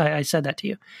 I said that to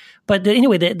you. But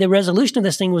anyway, the resolution of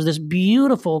this thing was this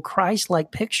beautiful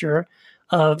Christ-like picture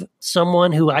of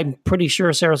someone who, I'm pretty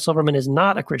sure Sarah Silverman is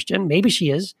not a Christian. Maybe she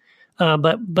is.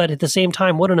 But at the same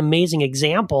time, what an amazing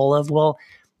example of, well,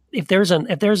 if there's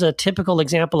a typical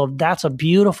example of, that's a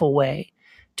beautiful way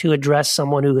to address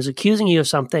someone who is accusing you of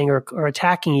something or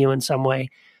attacking you in some way,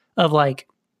 of like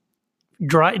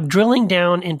drilling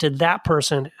down into that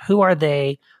person. Who are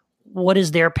they? What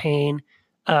is their pain?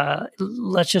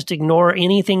 Let's just ignore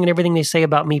anything and everything they say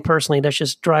about me personally. Let's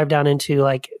just drive down into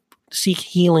like seek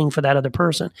healing for that other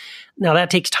person. Now that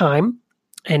takes time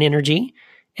and energy.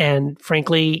 And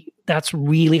frankly, that's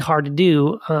really hard to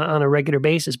do on a regular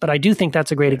basis. But I do think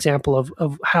that's a great example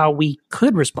of how we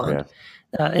could respond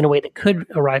in a way that could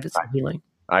arrive at some healing.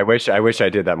 I wish I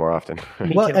did that more often.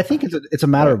 Well, I think it's a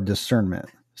matter of discernment.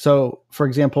 So, for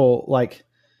example, like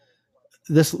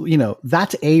this,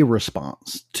 that's a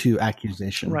response to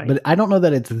accusation, Right. but I don't know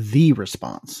that it's the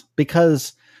response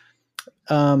because,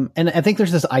 and I think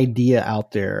there's this idea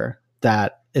out there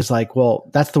that is like, well,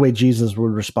 that's the way Jesus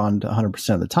would respond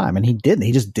 100% of the time. And he didn't,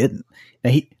 he just didn't.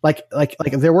 And he like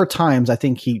there were times I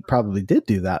think he probably did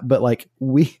do that, but like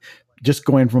we just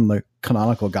going from the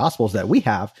canonical gospels that we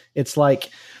have, it's like,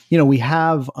 we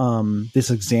have, this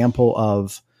example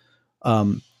of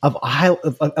highlighting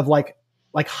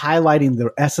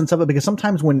the essence of it, because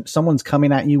sometimes when someone's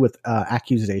coming at you with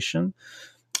accusation,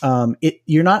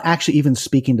 you're not actually even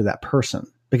speaking to that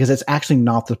person because it's actually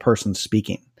not the person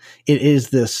speaking. It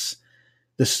is this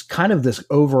kind of this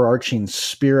overarching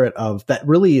spirit of that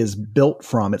really is built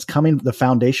from, the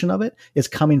foundation of it is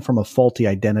coming from a faulty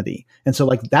identity. And so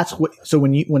like, so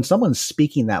when someone's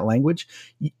speaking that language,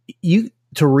 you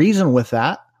to reason with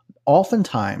that,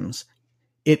 oftentimes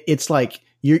it's like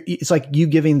you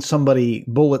giving somebody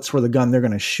bullets for the gun they're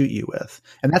going to shoot you with.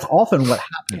 And that's often what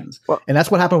happens. Well, and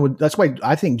that's what happened that's why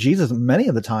I think Jesus, many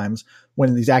of the times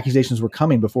when these accusations were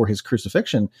coming before his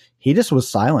crucifixion, he just was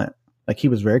silent. Like he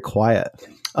was very quiet,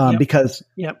 because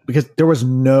there was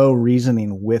no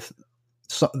reasoning with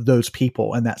those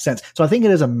people in that sense. So I think it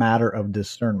is a matter of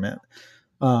discernment.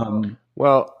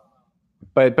 Well,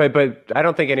 but I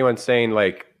don't think anyone's saying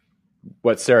like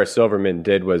what Sarah Silverman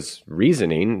did was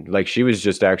reasoning. Like she was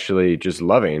just actually just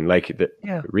loving. Like the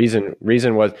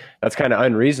reason was that's kind of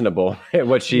unreasonable.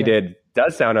 What she did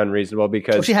does sound unreasonable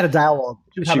because she had a dialogue.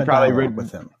 She probably read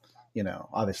with him,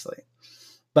 obviously.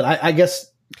 But I guess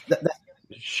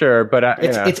sure, but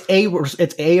it's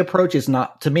a approach. Is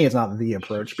not, to me, it's not the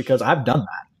approach because I've done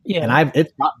that. Yeah, and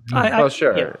it's not.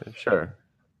 Sure.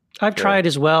 I've tried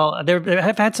as well.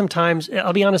 I've had some times.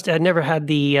 I'll be honest. I've never had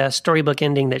the storybook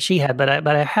ending that she had, but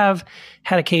I have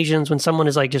had occasions when someone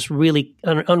is like just really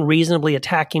unreasonably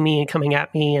attacking me and coming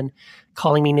at me and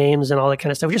calling me names and all that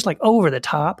kind of stuff, just like over the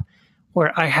top.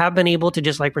 Where I have been able to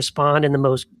just like respond in the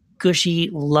most gushy,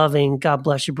 loving, God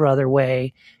bless you, brother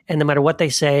way, and no matter what they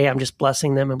say, I'm just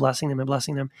blessing them and blessing them and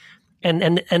blessing them,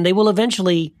 and they will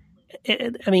eventually.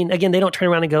 I mean, again, they don't turn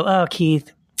around and go, "Oh,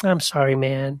 Keith, I'm sorry,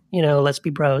 man. Let's be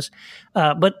bros."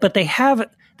 But they have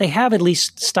at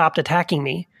least stopped attacking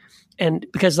me, and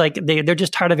because like they're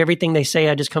just tired of everything they say,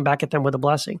 I just come back at them with a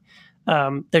blessing.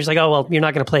 There's like, oh well, you're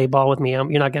not going to play ball with me. You're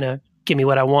not going to give me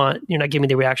what I want. You're not giving me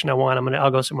the reaction I want.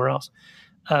 I'll go somewhere else.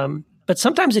 But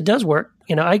sometimes it does work.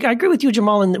 I agree with you,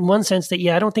 Jamal, in one sense that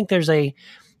I don't think there's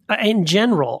in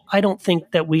general, I don't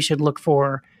think that we should look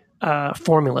for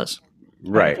formulas.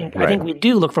 Right. I think we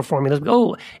do look for formulas.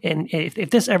 Oh, and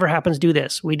if this ever happens, do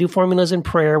this. We do formulas in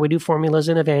prayer. We do formulas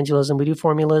in evangelism. We do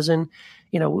formulas in,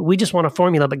 we just want a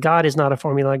formula, but God is not a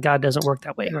formula. God doesn't work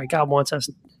that way, right? God wants us.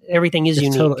 Everything is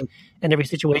unique, and every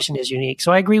situation is unique.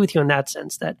 So I agree with you in that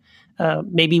sense that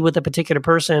maybe with a particular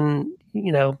person,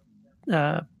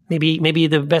 maybe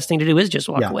the best thing to do is just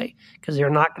walk away because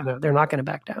they're not gonna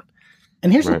back down.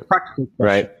 And here's a practical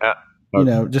question.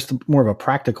 Right. Just more of a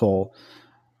practical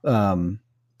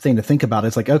thing to think about.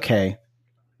 It's like, okay,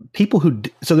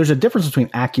 so there's a difference between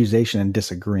accusation and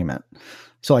disagreement.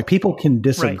 So like people can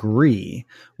disagree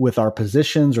with our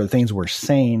positions or things we're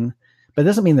saying, but it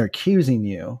doesn't mean they're accusing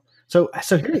you. So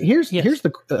here's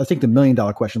the I think the $1 million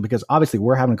question, because obviously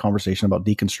we're having a conversation about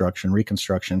deconstruction,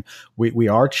 reconstruction. We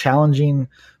are challenging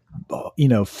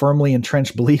firmly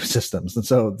entrenched belief systems, and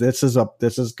so that's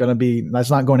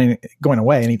not going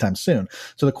away anytime soon.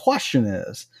 So the question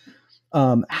is,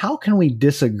 how can we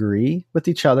disagree with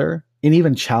each other and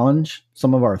even challenge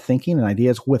some of our thinking and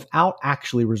ideas without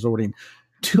actually resorting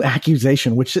to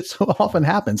accusation, which it so often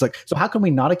happens? Like, so how can we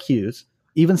not accuse,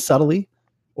 even subtly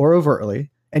or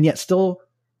overtly, and yet still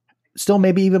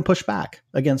maybe even push back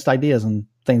against ideas and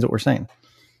things that we're saying?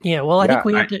 Yeah, well, I think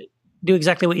we have to do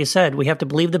exactly what you said. We have to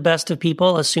believe the best of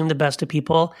people, assume the best of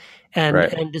people,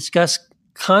 and discuss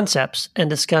concepts and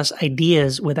discuss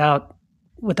ideas without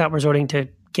resorting to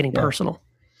getting personal.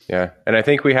 Yeah. And I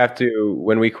think we have to,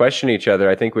 when we question each other,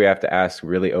 I think we have to ask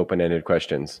really open-ended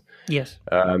questions. Yes.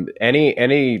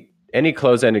 Any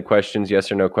closed-ended questions, yes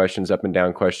or no questions, up and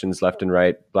down questions, left and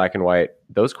right, black and white,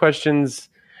 those questions,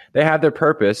 they have their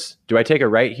purpose. Do I take a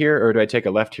right here or do I take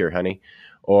a left here, honey?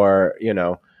 Or,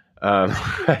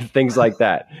 things like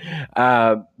that.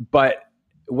 But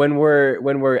when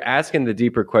we're asking the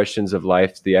deeper questions of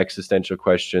life, the existential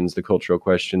questions, the cultural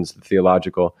questions, the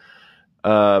theological,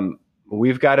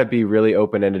 we've got to be really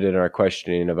open-ended in our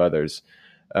questioning of others,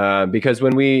 because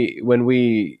when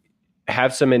we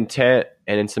have some intent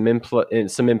and some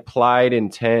implied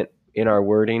intent in our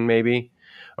wording, maybe,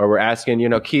 or we're asking,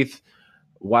 Keith,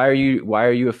 why are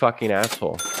you a fucking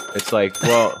asshole? It's like,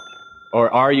 well, or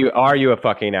are you a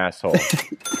fucking asshole?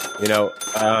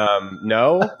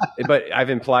 No, but I've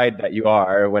implied that you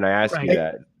are when I ask you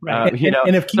that. Right.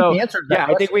 And if Keith answered that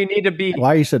I think we need to be.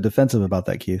 Why are you so defensive about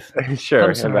that, Keith? Sure.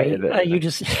 I'm sorry. You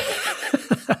just.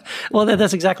 Well,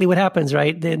 that's exactly what happens,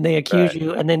 right? Then they accuse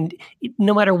you, and then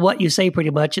no matter what you say, pretty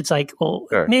much, it's like, oh,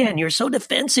 man, you're so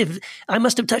defensive. I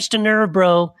must have touched a nerve,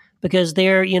 bro, because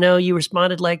you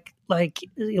responded like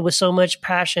it was so much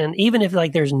passion, even if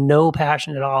like there's no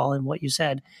passion at all in what you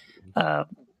said.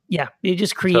 You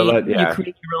just create your own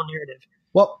narrative.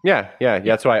 Well, yeah.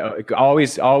 That's why I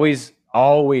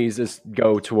always just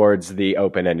go towards the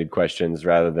open-ended questions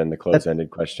rather than the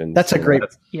closed-ended questions. That's a great.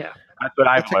 That's what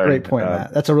I've learned. That's a great point,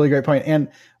 Matt. That's a really great point. And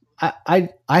I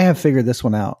have figured this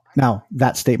one out. Now,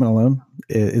 that statement alone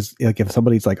is like, if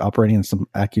somebody's like operating in some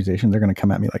accusation, they're going to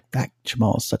come at me like, that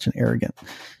Jamal is such an arrogant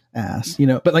ass,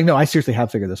 but like, no, I seriously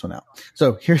have figured this one out.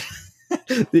 So here's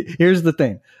the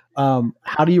thing.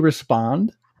 How do you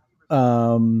respond?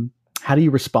 How do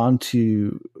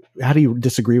you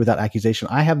disagree with that accusation?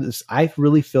 I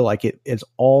really feel like it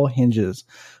all hinges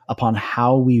upon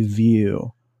how we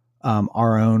view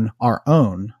our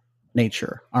own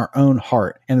nature, our own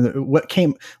heart. And what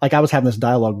came, like I was having this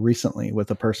dialogue recently with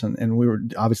a person and we were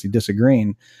obviously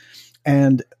disagreeing,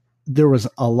 and there were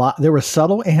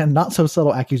subtle and not so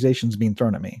subtle accusations being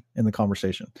thrown at me in the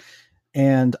conversation.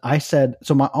 And I said,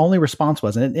 so my only response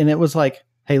was, and it was like,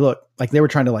 hey, look, like they were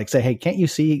trying to like say, hey, can't you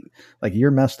see, like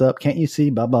you're messed up? Can't you see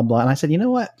blah, blah, blah. And I said, you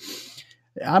know what?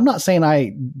 I'm not saying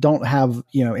I don't have,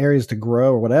 areas to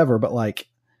grow or whatever, but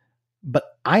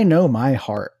I know my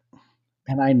heart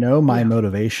and I know my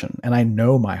motivation and I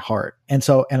know my heart. And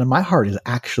my heart is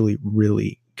actually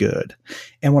really good.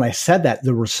 And when I said that,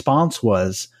 the response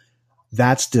was,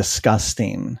 that's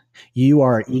disgusting. You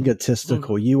are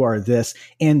egotistical. You are this.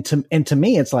 And to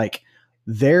me, it's like,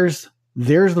 there's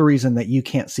the reason that you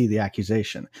can't see the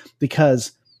accusation,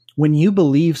 because when you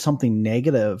believe something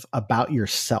negative about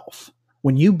yourself,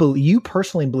 when you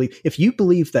personally believe, if you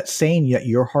believe that saying that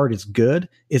your heart is good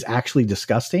is actually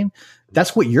disgusting,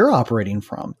 that's what you're operating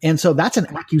from. And so that's an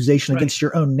accusation against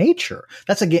your own nature.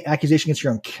 That's an accusation against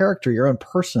your own character, your own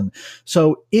person.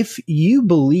 So if you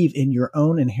believe in your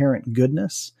own inherent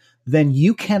goodness, then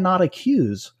you cannot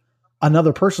accuse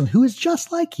another person who is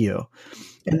just like you.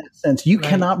 In that sense, you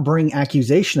cannot bring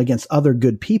accusation against other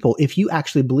good people if you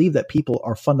actually believe that people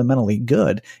are fundamentally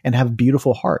good and have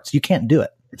beautiful hearts. You can't do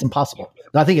it. It's impossible.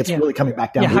 And I think it's really coming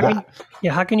back down to that.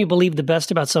 How can you believe the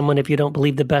best about someone if you don't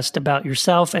believe the best about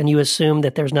yourself and you assume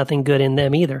that there's nothing good in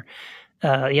them either?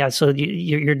 So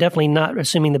you're definitely not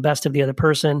assuming the best of the other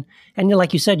person. And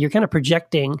like you said, you're kind of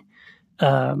projecting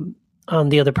on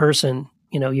the other person,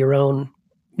 your own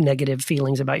negative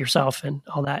feelings about yourself and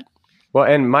all that. Well,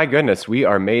 and my goodness, we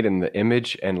are made in the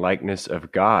image and likeness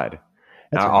of God.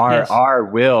 Our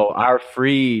will, our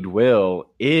freed will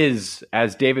is,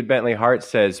 as David Bentley Hart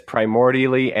says,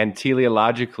 primordially and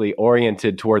teleologically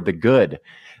oriented toward the good.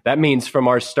 That means from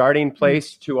our starting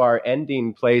place to our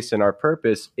ending place and our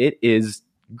purpose, it is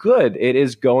good. It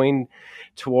is going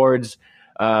towards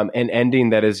an ending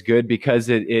that is good because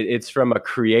it's from a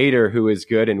creator who is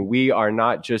good. And we are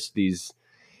not just these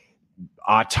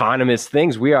autonomous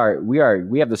things. We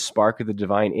have the spark of the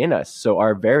divine in us. So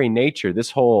our very nature, this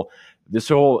whole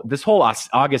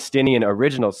Augustinian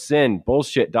original sin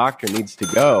bullshit doctrine needs to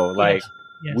go. Like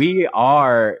we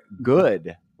are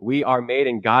good. We are made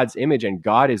in God's image, and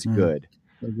God is good.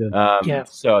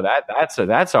 So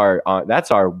that's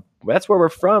where we're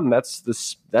from.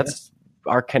 That's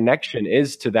our connection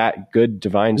is to that good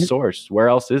divine source. Where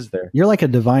else is there? You're like a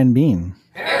divine being.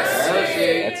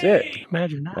 That's it.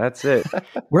 Imagine that. That's it.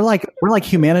 We're like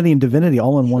humanity and divinity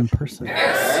all in one person.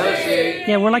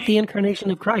 Yeah, we're like the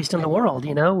incarnation of Christ in the world,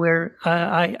 where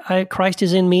Christ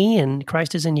is in me and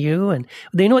Christ is in you. And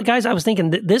you know what, guys, I was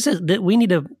thinking that we need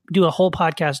to do a whole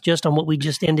podcast just on what we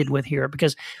just ended with here,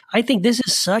 because I think this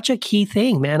is such a key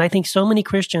thing, man. I think so many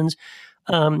Christians,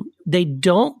 they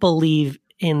don't believe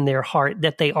in their heart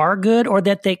that they are good or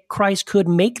that Christ could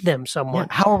make them someone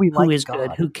how are we like who is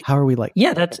God? good. How are we like?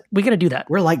 Yeah, we got to do that.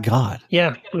 We're like God.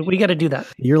 Yeah, we got to do that.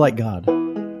 You're like God.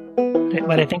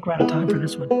 But I think we're out of time for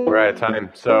this one. We're out of time.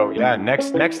 So yeah,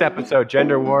 next episode,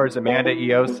 Gender Wars, Amanda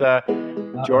Iosa,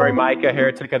 Jory Micah,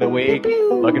 Heretic of the Week.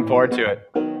 Looking forward to it.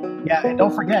 Yeah, and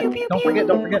don't forget, because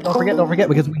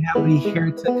we have the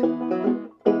Heretic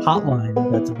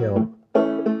hotline that's available.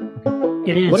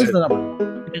 It is. What is the number?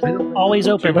 It is always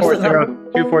open.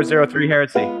 2403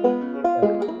 Heresy.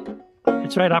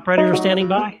 That's right. Operators are standing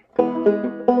by.